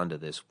gotten onto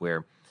this,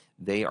 where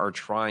they are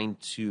trying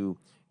to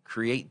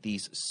create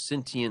these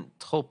sentient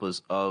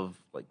tulpas of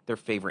like their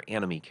favorite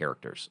anime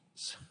characters.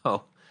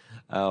 So,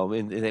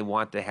 and they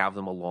want to have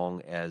them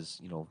along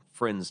as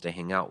friends to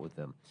hang out with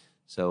them.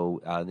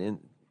 So,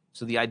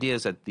 so the idea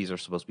is that these are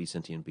supposed to be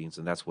sentient beings,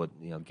 and that's what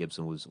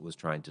Gibson was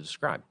trying to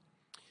describe.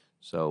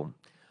 So,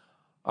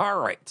 all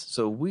right.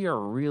 So we are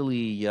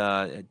really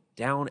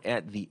down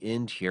at the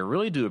end here.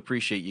 Really do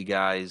appreciate you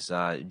guys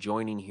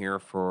joining here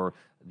for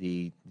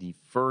the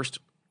first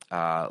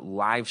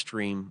live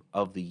stream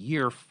of the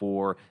year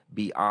for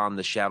Beyond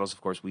the Shadows. Of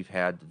course, we've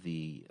had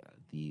the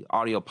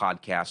audio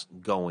podcast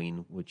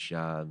going, which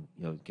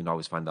you can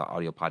always find the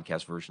audio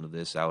podcast version of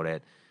this out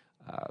at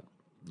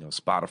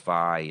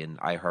Spotify and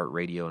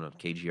iHeartRadio and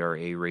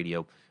KGRA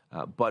Radio.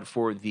 But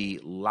for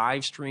the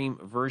live stream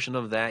version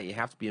of that, you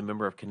have to be a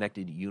member of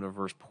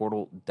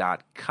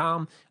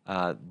ConnectedUniversePortal.com.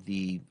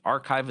 The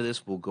archive of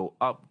this will go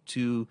up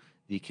to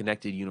the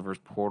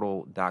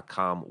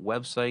ConnectedUniversePortal.com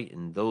website.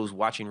 And those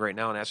watching right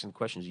now and asking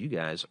questions, you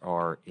guys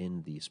are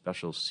in the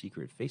special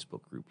secret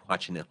Facebook group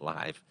watching it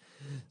live.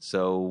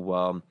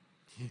 So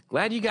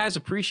glad you guys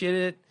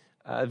appreciated it.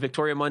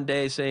 Victoria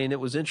Monday saying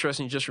it was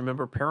interesting. Just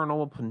remember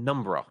Paranormal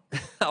Penumbra.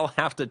 I'll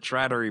have to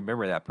try to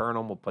remember that.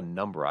 Paranormal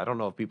Penumbra. I don't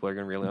know if people are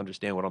going to really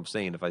understand what I'm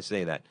saying if I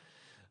say that.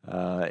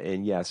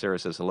 And yeah, Sarah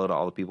says hello to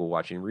all the people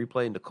watching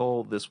replay.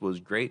 Nicole, this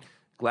was great.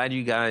 Glad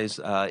you guys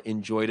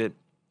enjoyed it.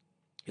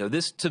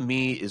 This to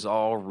me is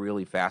all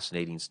really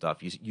fascinating stuff.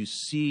 You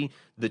see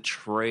the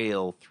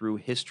trail through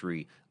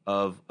history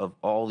of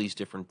all these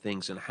different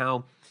things, and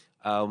how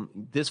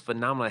this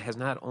phenomenon has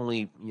not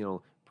only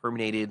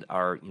permeated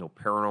our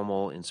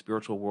paranormal and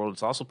spiritual world,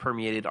 it's also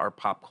permeated our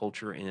pop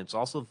culture, and it's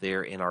also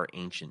there in our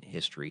ancient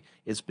history.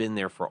 It's been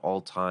there for all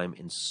time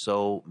in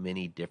so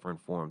many different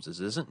forms. This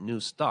isn't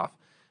new stuff,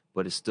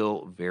 but it's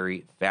still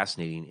very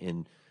fascinating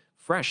and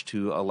fresh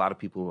to a lot of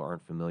people who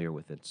aren't familiar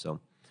with it. So, all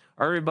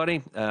right,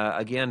 everybody,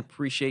 again,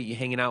 appreciate you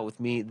hanging out with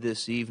me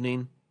this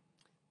evening.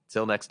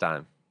 Till next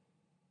time.